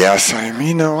 I guess, I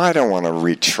don't want to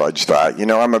retrudge that.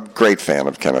 I'm a great fan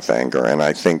of Kenneth Anger, and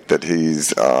I think that he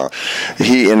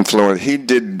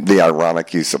did the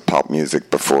ironic use of pop music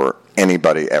before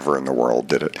anybody ever in the world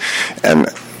did it. And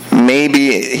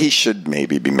maybe he should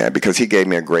be mad, because he gave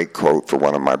me a great quote for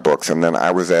one of my books, and then I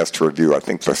was asked to review, I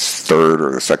think, the third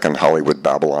or the second Hollywood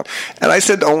Babylon, and I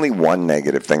said only one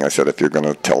negative thing. I said, if you're going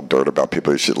to tell dirt about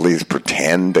people, you should at least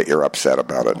pretend that you're upset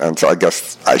about it. And so I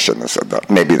guess I shouldn't have said that.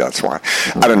 Maybe that's why.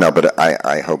 I don't know, but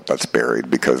I hope that's buried,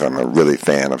 because I'm a really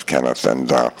fan of Kenneth, and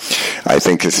I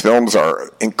think his films are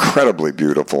incredibly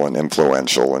beautiful and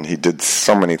influential, and he did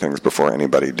so many things before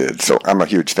anybody did. So I'm a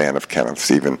huge fan of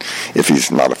Kenneth's, even if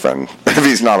he's not a fan. If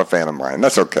he's not a fan of mine,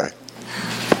 that's okay.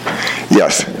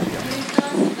 Yes. Can you tell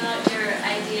us about your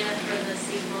idea for the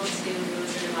sequel to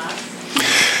Wizard of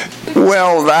Oz?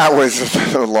 Well, that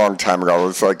was a long time ago. It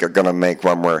was like going to make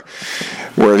one where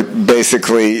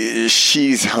basically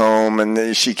she's home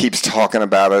and she keeps talking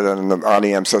about it, and the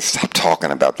audience says, "Stop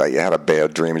talking about that. You had a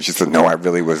bad dream." And she said, "No, I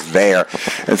really was there."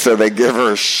 And so they give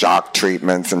her shock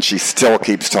treatments, and she still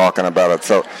keeps talking about it.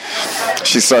 So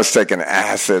she starts taking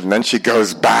acid, and then she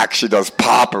goes back. She does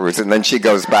poppers, and then she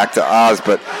goes back to Oz,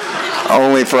 but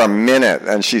only for a minute,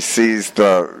 and she sees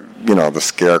the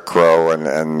Scarecrow and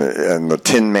the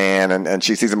Tin Man, and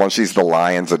she sees him on. She's the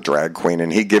Lion's a drag queen,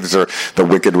 and he gives her the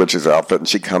Wicked Witch's outfit, and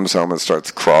she comes home and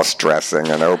starts cross-dressing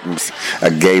and opens a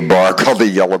gay bar called the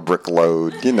Yellow Brick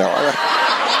Road.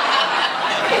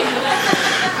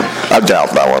 I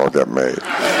doubt that one will get made.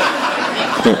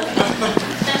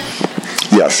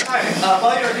 Yes. Hi.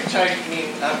 While you were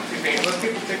hitchhiking, most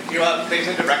people pick you up, they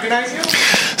tend to recognize you?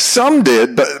 Some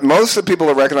did, but most of the people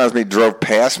that recognized me drove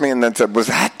past me and then said, "Was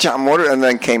that John Waters?" and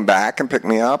then came back and picked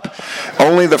me up.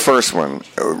 Only the first one,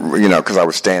 because I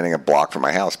was standing a block from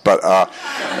my house. But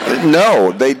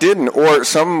no, they didn't. Or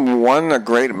a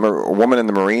great woman in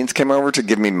the Marines came over to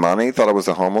give me money, thought I was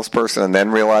a homeless person, and then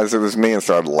realized it was me and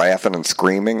started laughing and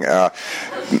screaming.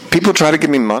 People try to give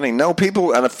me money. No,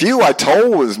 and a few I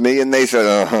told was me, and they said,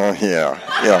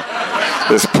 yeah,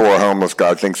 this poor homeless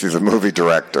guy thinks he's a movie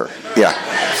director. Yeah.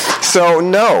 So,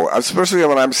 no, especially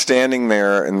when I'm standing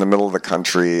there in the middle of the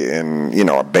country in,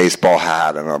 a baseball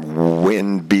hat and a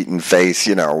wind-beaten face,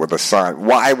 with a sign.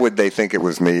 Why would they think it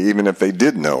was me, even if they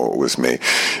did know it was me,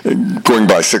 going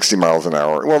by 60 miles an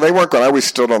hour? Well, they weren't going. I always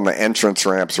stood on the entrance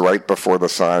ramps right before the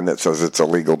sign that says it's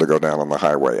illegal to go down on the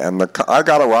highway. And I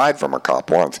got a ride from a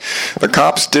cop once. The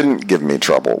cops didn't give me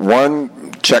trouble. One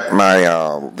checked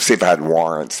see if I had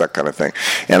warrants, that kind of thing.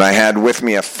 And I had with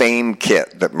me a fame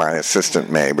kit that my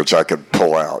assistant made, which I could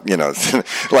pull out,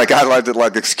 like I liked it,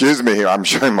 like, excuse me here, I'm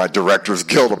showing my Directors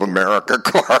Guild of America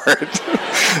card.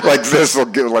 Like this will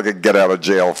give like a get out of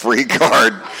jail free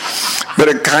card. But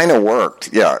it kind of worked,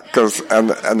 yeah,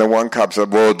 and the one cop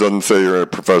said, "Well, it doesn't say you're a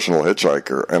professional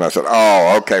hitchhiker." And I said,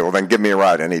 "Oh, okay, well then give me a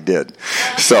ride," and he did.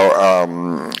 So,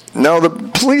 no, the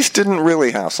police didn't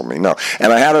really hassle me, no.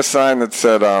 And I had a sign that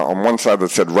said, on one side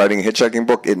that said, "Writing a hitchhiking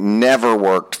book." It never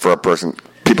worked for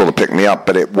people to pick me up,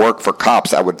 but it worked for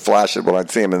cops. I would flash it when I'd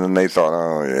see them, and then they thought,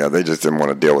 "Oh, yeah," they just didn't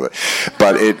want to deal with it.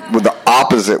 But the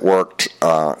opposite worked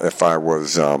if I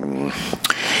was,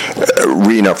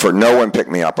 for no one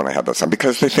picked me up when I had that sign,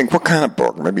 because they think, what kind of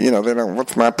book? Maybe, they don't,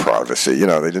 what's my privacy?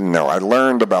 They didn't know. I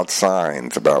learned about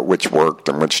signs, about which worked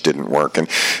and which didn't work. And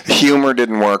humor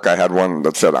didn't work. I had one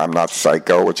that said, "I'm not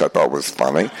psycho," which I thought was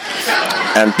funny.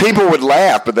 And people would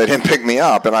laugh, but they didn't pick me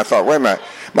up. And I thought, wait a minute,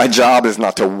 my job is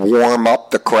not to warm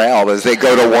up the crowd as they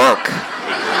go to work.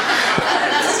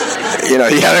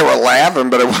 They were laughing,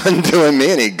 but it wasn't doing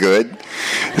me any good.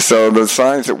 So the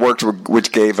signs that worked,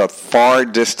 which gave a far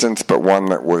distance, but one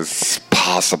that was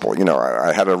possible.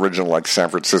 I had an original like San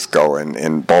Francisco and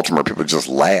in Baltimore, people just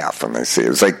laugh when they see it. It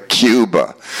was like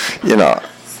Cuba,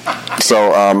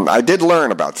 So I did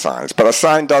learn about signs, but a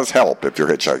sign does help if you're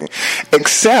hitchhiking.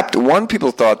 Except one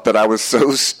people thought that I was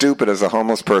so stupid as a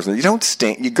homeless person. You don't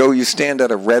stand. You stand at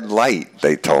a red light.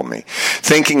 They told me,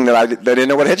 thinking that they didn't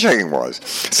know what hitchhiking was.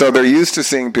 So they're used to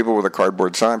seeing people with a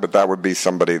cardboard sign, but that would be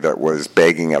somebody that was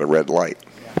begging at a red light.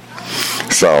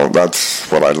 So that's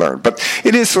what I learned. But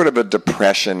it is sort of a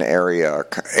Depression era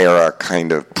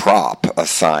kind of prop, a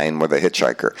sign with a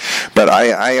hitchhiker. But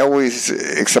I always,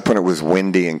 except when it was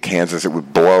windy in Kansas, it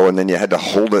would blow, and then you had to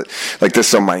hold it like this.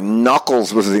 So my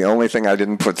knuckles was the only thing I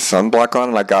didn't put sunblock on,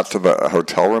 and I got to the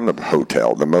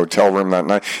the motel room that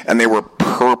night, and they were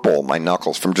purple, my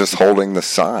knuckles, from just holding the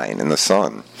sign in the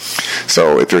sun.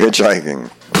 So if you're hitchhiking,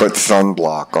 put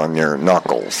sunblock on your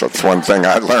knuckles. That's one thing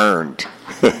I learned.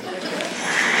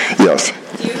 Yes.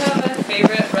 Do you have a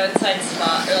favorite roadside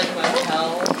spot or like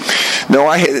motel?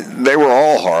 No, they were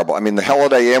all horrible. I mean, the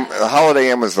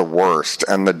Holiday Inn was the worst,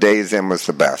 and the Days Inn was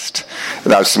the best.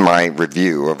 That's my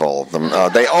review of all of them.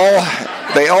 They all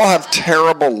have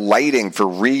terrible lighting for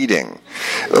reading.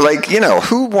 Like,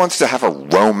 who wants to have a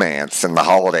romance in the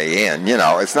Holiday Inn?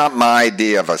 It's not my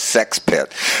idea of a sex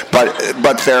pit. But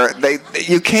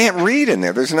you can't read in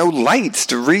there. There's no lights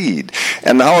to read.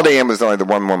 And the Holiday Inn was only the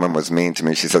one woman was mean to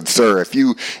me. She said, "Sir,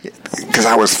 because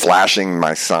I was flashing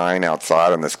my sign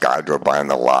outside, and this guy drove by in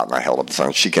the lot, and I held up the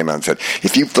sign. She came out and said,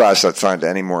 "If you flash that sign to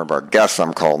any more of our guests,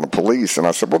 I'm calling the police." And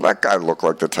I said, "Well, that guy looked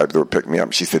like the type that would pick me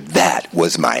up." She said, "That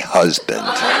was my husband."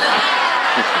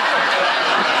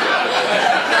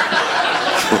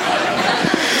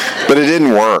 But it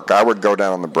didn't work. I would go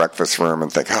down in the breakfast room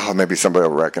and think, "Oh, maybe somebody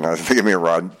will recognize me. They give me a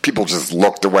ride." People just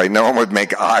looked away. No one would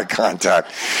make eye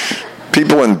contact.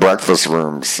 People in breakfast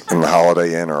rooms in the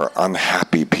Holiday Inn are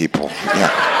unhappy people. Yeah.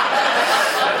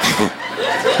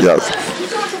 Yes. You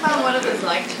talked about what it was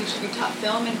like to taught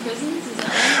film in prisons? Is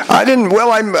that right? I didn't.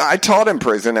 Well, I taught in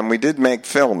prison, and we did make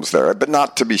films there, but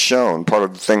not to be shown. Part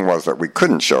of the thing was that we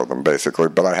couldn't show them, basically,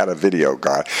 but I had a video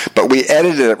guy. But we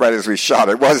edited it right as we shot.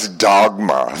 It was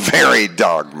dogma, very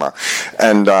dogma.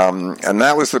 And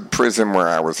that was the prison where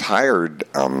I was hired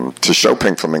to show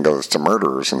pink flamingos to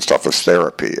murderers and stuff as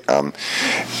therapy.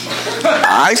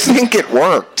 I think it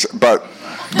worked, but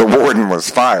the warden was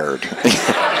fired.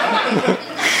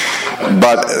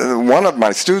 But one of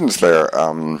my students there,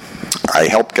 I I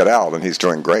helped get out, and he's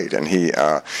doing great. And he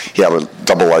had a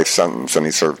double life sentence, and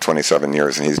he served 27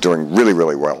 years, and he's doing really,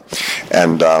 really well.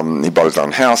 And he bought his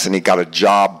own house, and he got a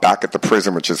job back at the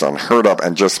prison, which is unheard of,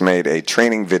 and just made a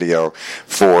training video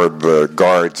for the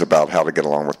guards about how to get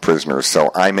along with prisoners. So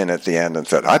I'm in at the end and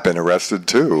said, I've been arrested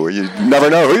too. You never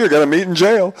know who you're going to meet in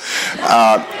jail.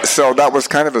 So that was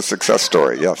kind of a success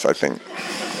story, yes, I think.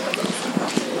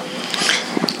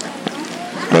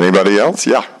 Anybody else?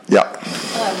 Yeah.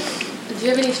 Do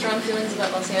you have any strong feelings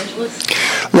about Los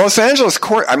Angeles? Los Angeles,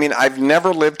 I mean, I've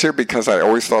never lived here because I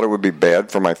always thought it would be bad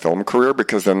for my film career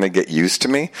because then they get used to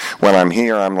me. When I'm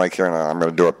here, I'm like, I'm going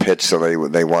to do a pitch, so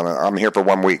they want to. I'm here for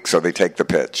 1 week, so they take the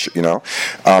pitch.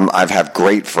 I've had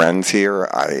great friends here.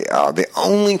 The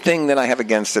only thing that I have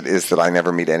against it is that I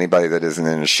never meet anybody that isn't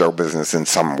in the show business in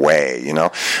some way.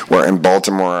 Where in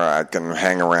Baltimore, I can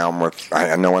hang around with.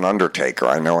 I know an undertaker,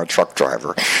 I know a truck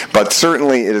driver, but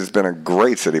certainly it has been a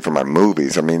great city for my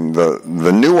movies. I mean,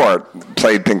 the Newark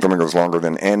played Pink Flamingos longer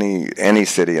than any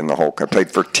city in the whole country. I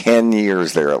played for 10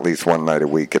 years there, at least one night a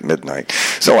week at midnight.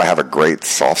 So I have a great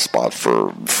soft spot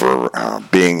for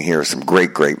being here. Some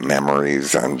great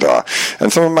memories, and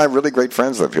some of my really great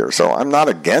friends live here. So I'm not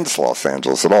against Los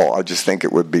Angeles at all. I just think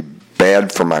it would be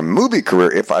bad for my movie career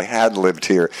if I had lived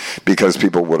here because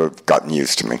people would have gotten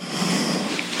used to me.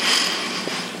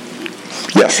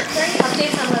 Yes. Are there any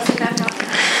updates on Leslie Beth?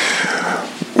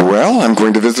 Well, I'm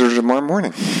going to visit her tomorrow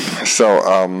morning.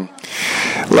 So,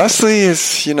 Leslie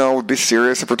is, would be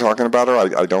serious if we're talking about her.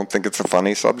 I don't think it's a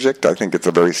funny subject. I think it's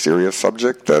a very serious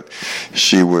subject that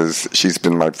she's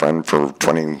been my friend for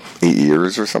 28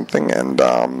 years or something, and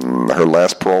her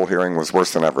last parole hearing was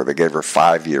worse than ever. They gave her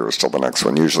 5 years till the next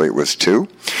one. Usually it was 2.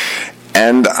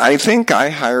 And I think I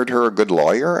hired her a good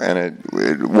lawyer, and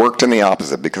it worked in the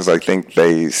opposite because I think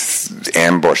they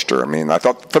ambushed her. I mean, I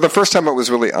thought for the first time it was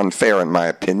really unfair in my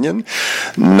opinion,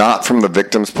 not from the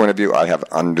victim's point of view.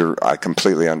 I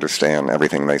completely understand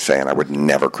everything they say, and I would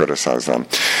never criticize them.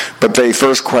 But they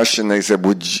first questioned, they said,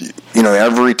 would you,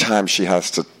 every time she has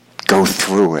to go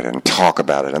through it and talk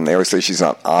about it, and they always say she's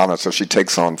not honest, so she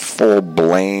takes on full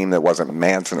blame. It wasn't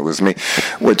Manson, it was me,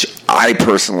 which I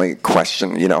personally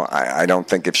question. I don't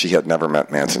think if she had never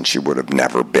met Manson, she would have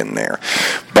never been there.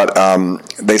 But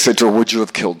they said to her, would you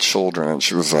have killed children? And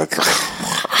she was like,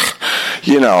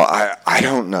 I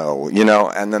don't know,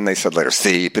 and then they said later,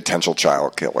 see, potential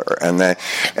child killer. And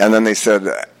then they said,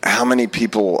 how many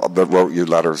people that wrote you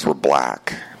letters were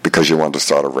black? Because you wanted to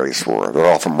start a race war. They're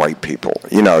all from white people.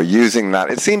 Using that.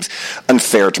 It seems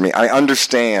unfair to me. I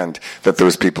understand that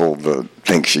there's people that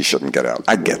think she shouldn't get out.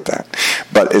 I get that.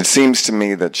 But it seems to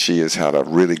me that she has had a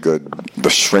really good,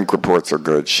 the shrink reports are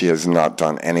good. She has not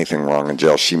done anything wrong in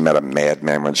jail. She met a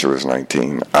madman when she was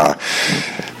 19.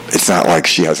 It's not like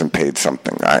she hasn't paid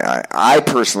something. I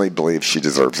personally believe she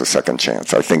deserves a second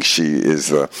chance. I think she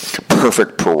is a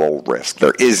perfect parole risk.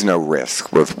 There is no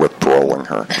risk with paroling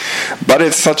her. But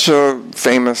it's such a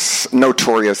famous,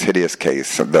 notorious, hideous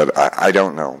case that I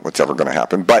don't know what's ever going to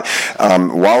happen. But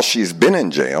while she's been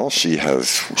in jail, she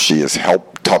has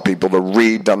helped, taught people to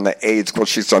read, done the AIDS course.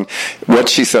 She's done what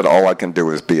she said, all I can do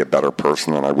is be a better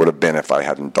person than I would have been if I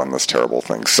hadn't done this terrible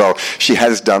thing. So she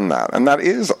has done that, and that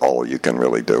is all you can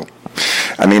really do.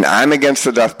 I mean, I'm against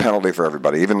the death penalty for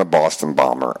everybody, even the Boston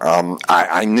bomber.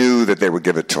 I knew that they would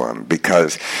give it to him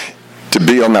because to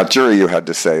be on that jury, you had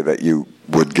to say that you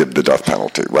would give the death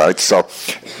penalty, right? So,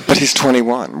 but he's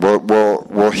 21.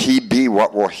 Will he be?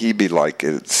 What will he be like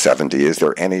at 70? Is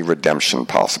there any redemption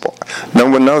possible? No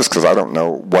one knows because I don't know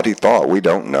what he thought. We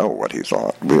don't know what he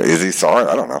thought. Is he sorry?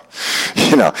 I don't know.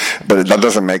 But that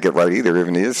doesn't make it right either.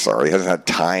 Even he is sorry. He hasn't had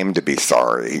time to be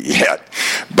sorry yet.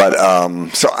 But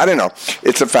so I don't know.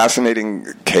 It's a fascinating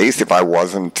case. If I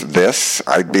wasn't this,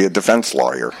 I'd be a defense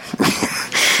lawyer.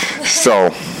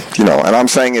 So. And I'm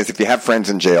saying is if you have friends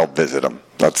in jail, visit them.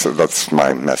 That's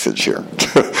my message here.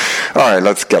 All right,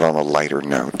 let's get on a lighter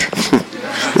note.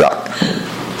 Yeah.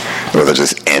 Well, they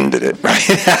just ended it, right?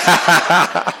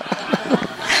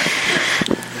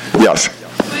 Yes.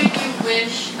 Who do you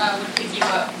wish would pick you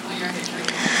up on your hitchhiking?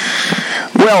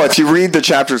 Well, if you read the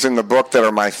chapters in the book that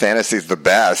are my fantasies the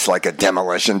best, like a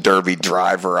demolition derby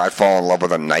driver, I fall in love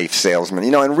with a knife salesman.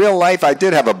 In real life, I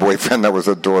did have a boyfriend that was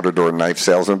a door-to-door knife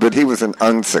salesman, but he was an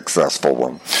unsuccessful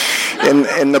one.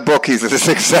 In the book, he's a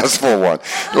successful one.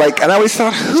 And I always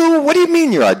thought, what do you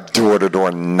mean you're a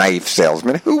door-to-door knife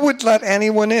salesman? Who would let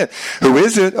anyone in? Who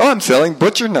is it? Oh, I'm selling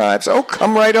butcher knives. Oh,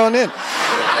 come right on in.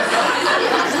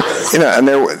 And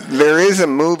there is a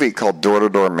movie called Door to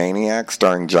Door Maniac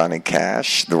starring Johnny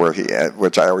Cash,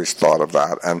 which I always thought of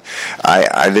that. And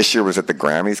I this year was at the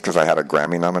Grammys because I had a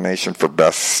Grammy nomination for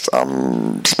Best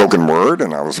Spoken Word,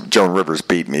 and Joan Rivers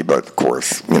beat me, but of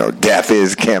course, death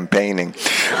is campaigning.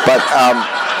 But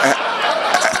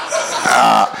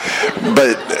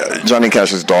Johnny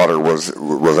Cash's daughter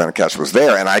Rosanna Cash was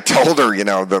there, and I told her,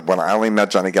 that when I only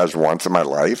met Johnny Cash once in my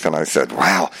life, and I said,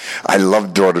 "Wow, I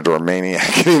love Door to Door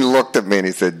Maniac." And he looked at me and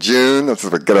he said, "June," I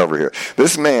said, "Get over here.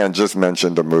 This man just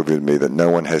mentioned a movie to me that no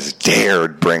one has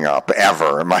dared bring up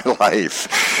ever in my life,"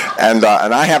 and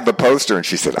I have the poster, and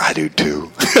she said, "I do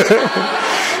too."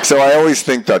 So I always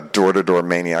think that Door to Door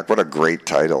Maniac, what a great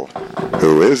title.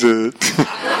 Who is it?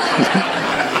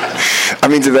 I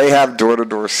mean, do they have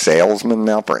door-to-door salesmen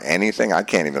now for anything? I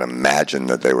can't even imagine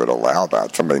that they would allow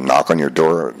that. Somebody knock on your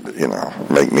door,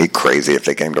 make me crazy if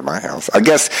they came to my house. I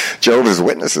guess Jehovah's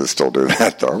Witnesses still do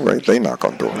that, though, right? They knock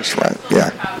on doors, right?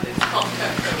 Yeah.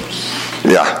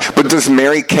 Yeah, but does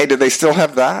Mary Kay? Do they still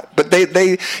have that? But but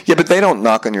they don't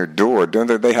knock on your door, don't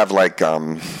they? They have like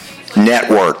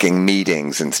networking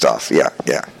meetings and stuff. Yeah.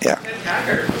 Ted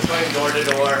Haggard was going door to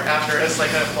door after his a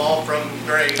fall from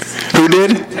grace. Who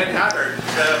did? Ted Haggard,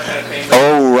 the kind of famous.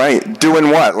 Oh, right. Doing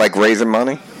what? Like raising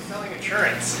money? Selling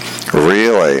insurance.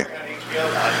 Really?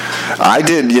 I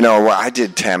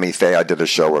did Tammy Faye. I did a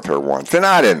show with her once, and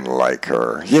I didn't like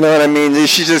her. You know what I mean?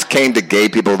 She just came to gay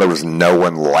people. There was no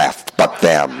one left but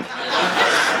them.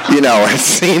 It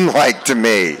seemed like to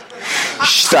me.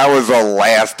 That was the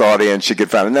last audience she could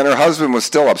find. And then her husband was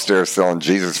still upstairs selling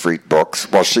Jesus Freak books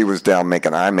while she was down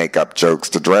making eye makeup jokes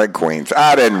to drag queens.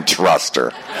 I didn't trust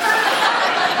her.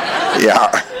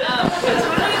 Yeah. I was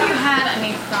wondering if you had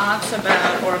any thoughts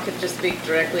about, or could just speak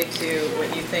directly to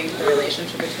what you think the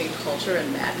relationship between culture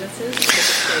and madness is?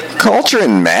 Culture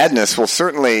and madness, well,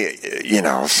 certainly,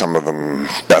 some of the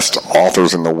best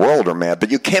authors in the world are mad,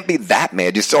 but you can't be that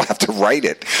mad. You still have to write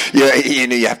it.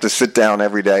 You have to sit down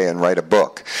every day and write a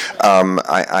book.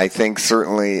 I think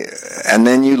certainly, and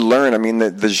then you learn. I mean,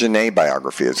 the Genet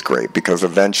biography is great because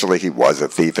eventually he was a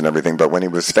thief and everything, but when he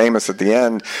was famous at the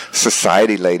end,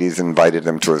 society ladies invited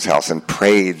him to his house and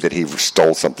prayed that he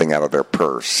stole something out of their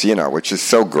purse, which is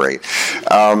so great.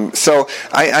 So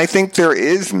I think there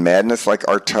is madness, like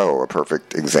Artaud, a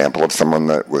perfect example of someone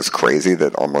that was crazy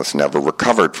that almost never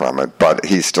recovered from it, but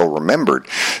he still remembered.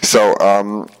 So,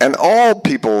 and all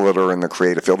people that are in the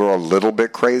creative field are a little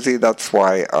bit crazy. That's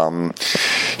why,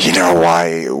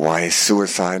 why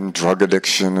suicide and drug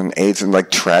addiction and AIDS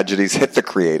and tragedies hit the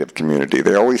creative community.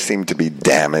 They always seem to be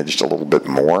damaged a little bit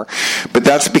more, but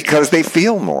that's because they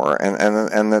feel more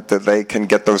and that they can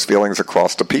get those feelings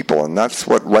across to people, and that's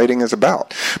what writing is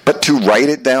about. But to write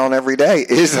it down every day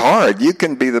is hard. You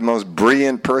can be the most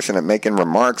brilliant person at making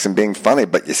remarks and being funny,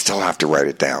 but you still have to write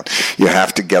it down. You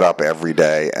have to get up every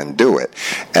day and do it.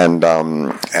 And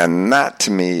that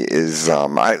to me is,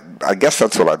 I guess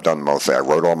that's what I've done mostly. I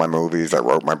wrote all my movies, I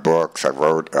wrote my books, I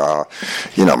wrote,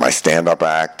 my stand-up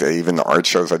act, even the art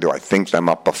shows I do, I think them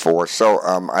up before. So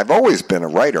I've always been a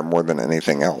writer more than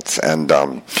anything else. And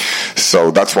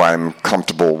so that's why I'm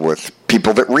comfortable with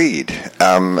people that read,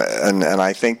 and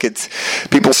I think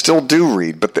people still do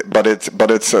read, but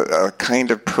it's a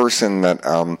kind of person that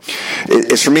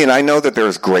it's for me. And I know that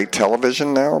there's great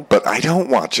television now, but I don't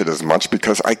watch it as much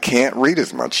because I can't read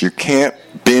as much. You can't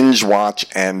binge watch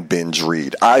and binge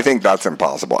read. I think that's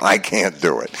impossible. I can't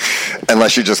do it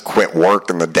unless you just quit work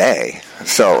in the day.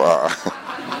 So.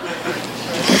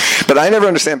 But I never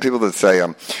understand people that say,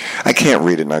 I can't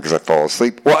read it now because I fall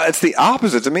asleep. Well, it's the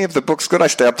opposite. To me, if the book's good, I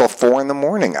stay up till 4 a.m.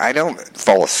 I don't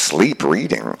fall asleep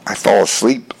reading. I fall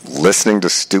asleep listening to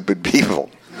stupid people.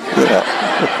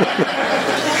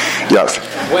 Yes.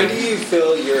 When do you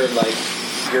feel you're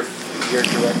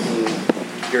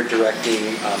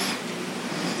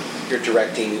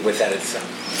directing was at its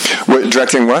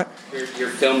Directing what? Your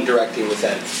film directing was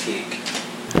at its peak.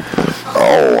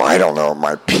 Oh, I don't know.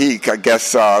 My peak, I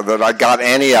guess that I got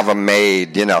any of them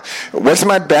made, What's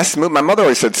my best movie? My mother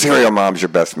always said, Serial Mom's your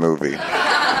best movie.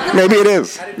 Maybe it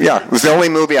is. Yeah, it was the only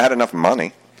movie I had enough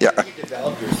money. Yeah. How did you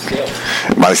develop your skill?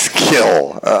 My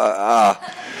skill?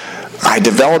 I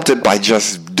developed it by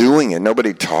just doing it.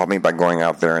 Nobody taught me by going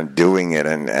out there and doing it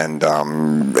and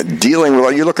dealing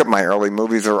with it. You look at my early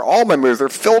movies, all my movies are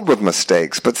filled with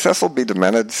mistakes. But Cecil B.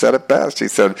 Demented said it best. He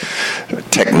said,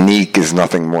 technique is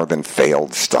nothing more than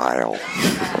failed style.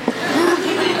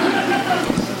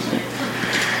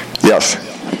 Yes?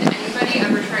 Anybody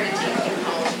ever try to take you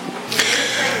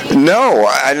home? No,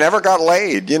 I never got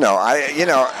laid.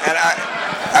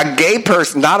 A gay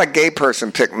person, not a gay person,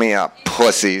 picked me up.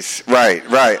 Pussies. Right.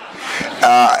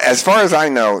 As far as I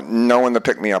know, no one that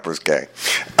picked me up was gay.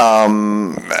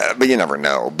 But you never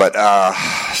know. But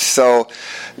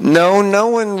no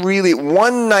one really.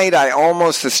 One night,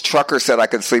 this trucker said I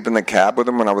could sleep in the cab with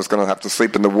him when I was going to have to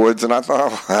sleep in the woods, and I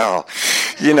thought, oh, well,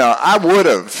 I would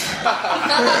have,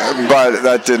 but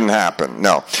that didn't happen.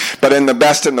 No, but in the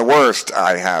best and the worst,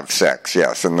 I have sex.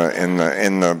 Yes, in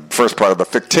the first part of the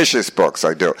fictitious books,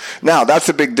 I do. Now that's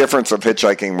a big difference of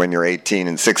hitchhiking when you're 18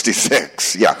 and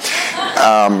 66. Yeah,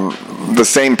 the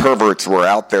same perverts were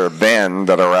out there then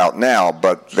that are out now,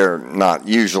 but they're not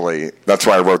usually. That's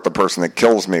why I wrote The Person That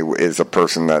Kills Me is a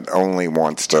person that only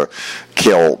wants to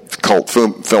kill cult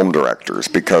film directors,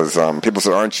 because people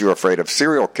said, aren't you afraid of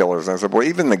serial killers? And I said, well,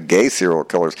 even the gay serial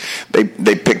killers, they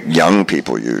pick young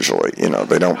people usually.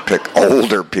 They don't pick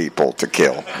older people to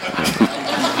kill.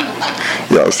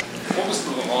 Yes. What was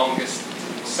the longest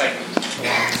segment?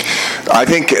 I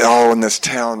think, in this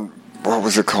town, what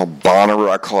was it called? Bonnaroo?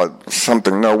 I call it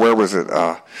something. No, where was it?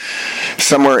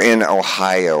 Somewhere in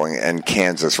Ohio and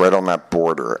Kansas, right on that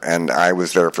border. And I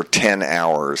was there for 10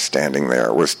 hours standing there.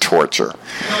 It was torture.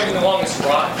 The longest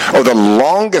ride? Oh, the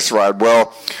longest ride?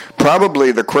 Well,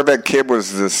 probably the Corvette Kid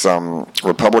was this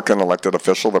Republican elected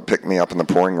official that picked me up in the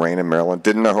pouring rain in Maryland.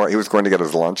 Didn't know he was going to get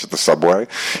his lunch at the subway,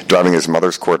 driving his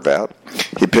mother's Corvette.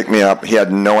 He picked me up. He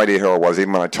had no idea who I was,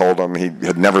 even when I told him he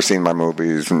had never seen my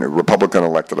movies. A Republican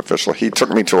elected official. He took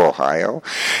me to Ohio,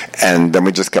 and then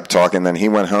we just kept talking. Then he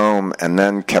went home and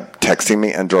then kept texting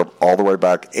me and drove all the way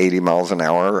back 80 miles an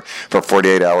hour for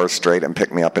 48 hours straight and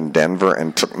picked me up in Denver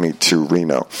and took me to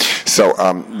Reno. So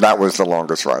that was the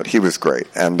longest ride. He was great.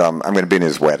 And I'm going to be in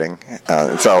his wedding.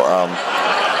 And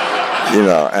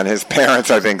his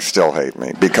parents, I think, still hate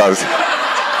me because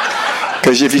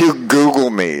if you Google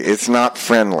me, it's not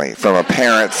friendly from a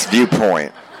parent's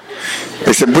viewpoint.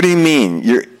 They said, what do you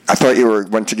mean? I thought you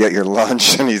went to get your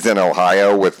lunch, and he's in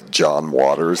Ohio with John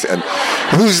Waters. And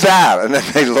who's that? And then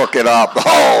they look it up.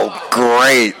 Oh,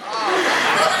 great.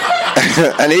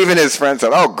 And even his friend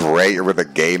said, oh, great, you're with a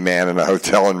gay man in a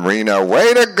hotel in Reno.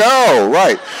 Way to go.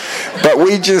 Right. But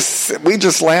we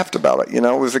just laughed about it. It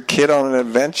was a kid on an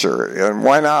adventure. And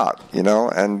why not?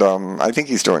 And I think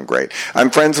he's doing great.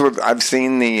 I've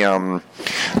seen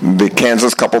the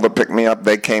Kansas couple that picked me up.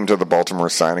 They came to the Baltimore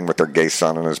signing with their gay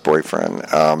son and his boyfriend.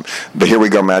 The Here We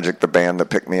Go Magic, the band that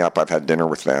picked me up, I've had dinner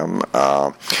with them.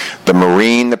 The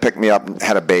Marine that picked me up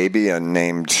had a baby and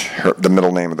named the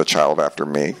middle name of the child after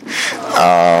me.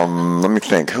 Let me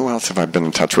think. Who else have I been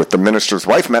in touch with? The minister's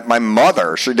wife met my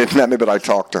mother. She didn't met me, but I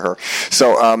talked to her.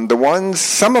 So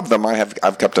some of them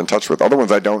I've kept in touch with. Other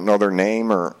ones I don't know their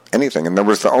name or anything. And there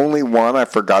was the only one I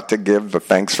forgot to give the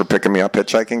thanks for picking me up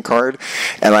hitchhiking card.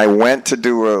 And I went to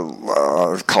do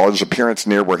a college appearance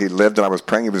near where he lived, and I was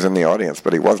praying he was in the audience,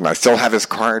 but he wasn't. I still have his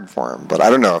card for him, but I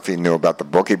don't know if he knew about the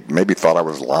book. He maybe thought I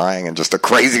was lying and just a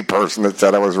crazy person that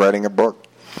said I was writing a book.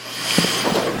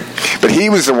 But he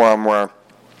was the one where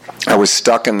I was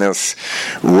stuck in this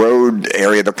road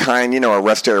area, the kind, a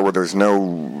rest area where there's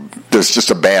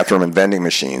just a bathroom and vending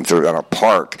machines or in a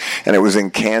park. And it was in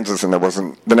Kansas, and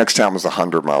the next town was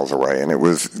 100 miles away, and it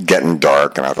was getting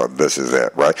dark, and I thought, this is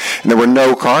it, right? And there were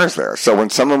no cars there. So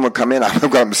when someone would come in, I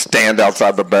would go and stand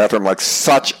outside the bathroom like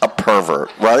such a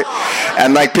pervert, right?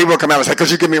 And people would come out and say,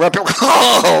 could you give me a run? People,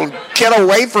 oh, get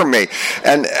away from me.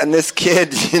 And this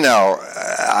kid,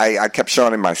 I kept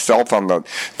showing him myself on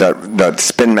the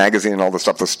Spin magazine and all the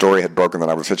stuff. The story had broken that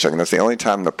I was hitchhiking. That's the only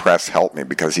time the press helped me,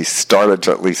 because he started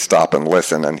to at least stop and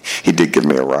listen, and he did give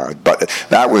me a ride. But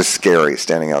that was scary,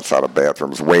 standing outside of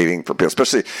bathrooms waiting for people,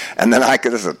 especially. And then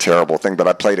this is a terrible thing, but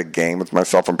I played a game with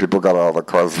myself when people got out of the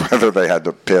cars, whether they had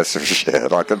to piss or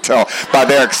shit. I could tell by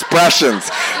their expressions,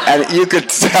 and you could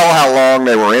tell how long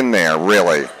they were in there,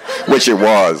 really. Which it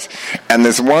was. And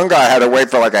this one guy had to wait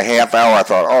for like a half hour. I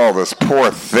thought, oh, this poor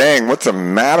thing, what's the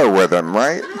matter with him,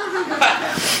 right?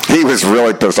 He was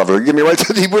really pissed off. Give me a ride.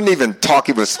 He wouldn't even talk.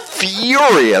 He was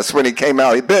furious when he came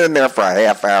out. He'd been in there for a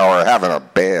half hour having a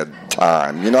bad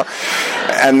time,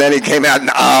 And then he came out and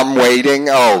I'm waiting.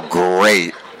 Oh,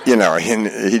 great.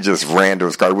 He just ran to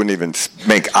his car. He wouldn't even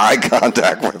make eye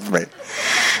contact with me.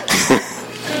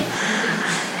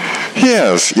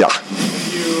 Yes, yeah.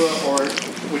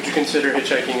 Would you consider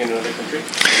hitchhiking in another country?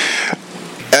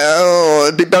 Oh,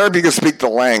 it'd be better if you could speak the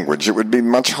language. It would be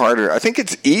much harder. I think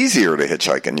it's easier to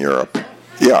hitchhike in Europe.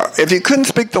 Yeah, if you couldn't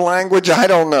speak the language, I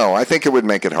don't know. I think it would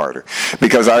make it harder.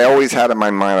 Because I always had in my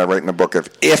mind, I write in the book,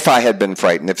 if I had been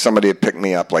frightened, if somebody had picked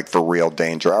me up like for real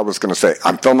danger, I was going to say,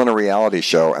 I'm filming a reality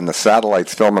show and the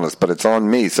satellite's filming us, but it's on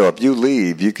me. So if you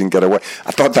leave, you can get away.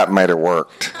 I thought that might have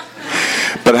worked.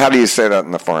 But how do you say that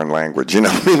in a foreign language? You know,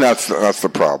 I mean, that's the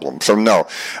problem. So no,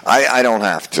 I don't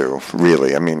have to,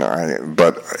 really. I mean,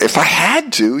 but if I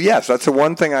had to, yes, that's the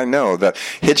one thing I know, that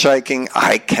hitchhiking,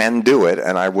 I can do it,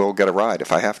 and I will get a ride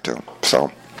if I have to.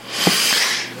 So,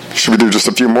 should we do just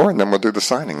a few more, and then we'll do the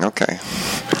signing? Okay.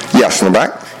 Yes, in the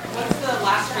back? What's the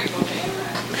last great book that you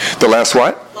read? The last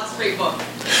what? Last great book.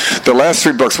 The last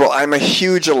 3 books. Well, I'm a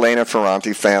huge Elena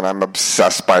Ferrante fan. I'm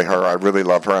obsessed by her. I really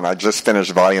love her, and I just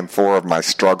finished volume 4 of My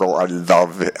Struggle. I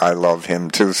love him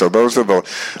too. So those are the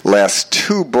last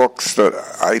 2 books that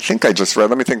I think I just read.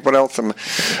 Let me think. What else?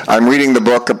 I'm reading the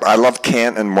book. I love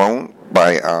Can't and Won't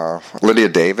by Lydia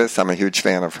Davis. I'm a huge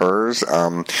fan of hers.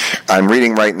 I'm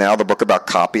reading right now the book about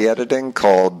copy editing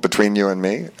called Between You and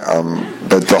Me.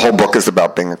 But the whole book is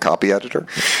about being a copy editor.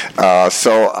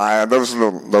 So those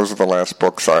are the last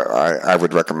books I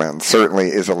would recommend. Certainly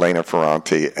is Elena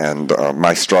Ferrante and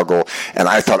My Struggle. And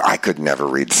I thought I could never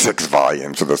read 6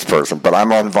 volumes of this person, but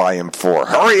I'm on volume 4.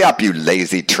 Hurry up, you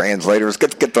lazy translators!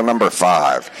 Get to number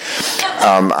 5.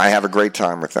 I have a great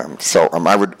time with them. So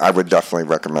I would definitely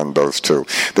recommend those too.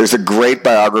 There's a great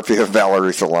biography of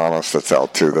Valerie Solanas that's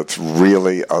out too. That's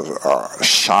really a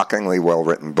shockingly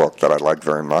well-written book that I like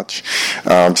very much.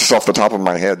 Just off the top of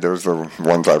my head, those are the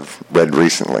ones I've read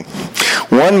recently.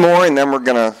 One more, and then we're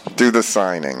going to do the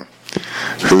signing.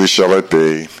 Who shall it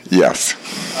be? Yes.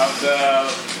 Of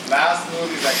the last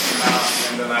movies that came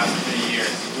out in the last 3 years,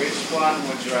 which one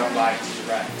would you have liked to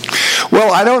direct?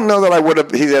 Well, I don't know that I would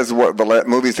have. He has the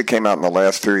movies that came out in the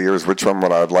last 3 years. Which one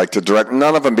would I have liked to direct?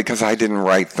 None of them, because I didn't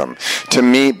write them. To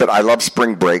me, but I love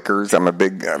Spring Breakers. I'm a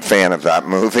big fan of that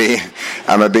movie.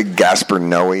 I'm a big Gaspar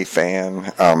Noé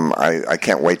fan. I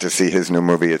can't wait to see his new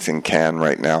movie. It's in Cannes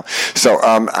right now. So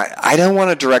I don't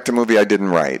want to direct a movie I didn't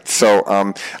write. So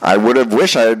I would have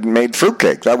wished I had made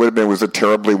Fruitcake. That would have been, was a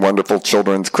terribly wonderful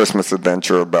children's Christmas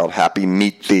adventure about happy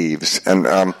meat thieves.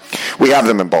 And we have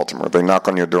them in Baltimore. They knock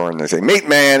on your door and they say, "Meat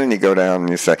man," and you go down and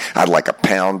you say, "I'd like a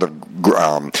pound of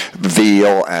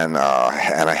veal and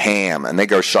a ham," and they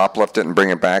go shoplift it and bring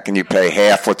it back, and you pay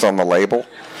half what's on the label.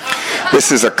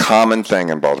 This is a common thing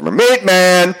in Baltimore. "Meat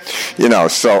man," you know.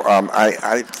 So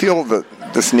I feel that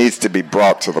this needs to be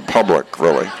brought to the public,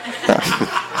 really.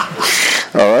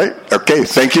 All right. Okay.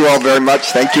 Thank you all very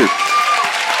much. Thank you.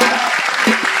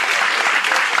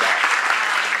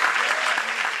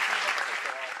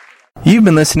 You've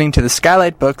been listening to the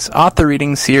Skylight Books Author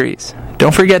Reading Series.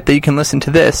 Don't forget that you can listen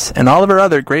to this and all of our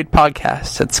other great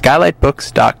podcasts at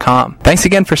skylightbooks.com. Thanks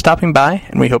again for stopping by,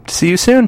 and we hope to see you soon.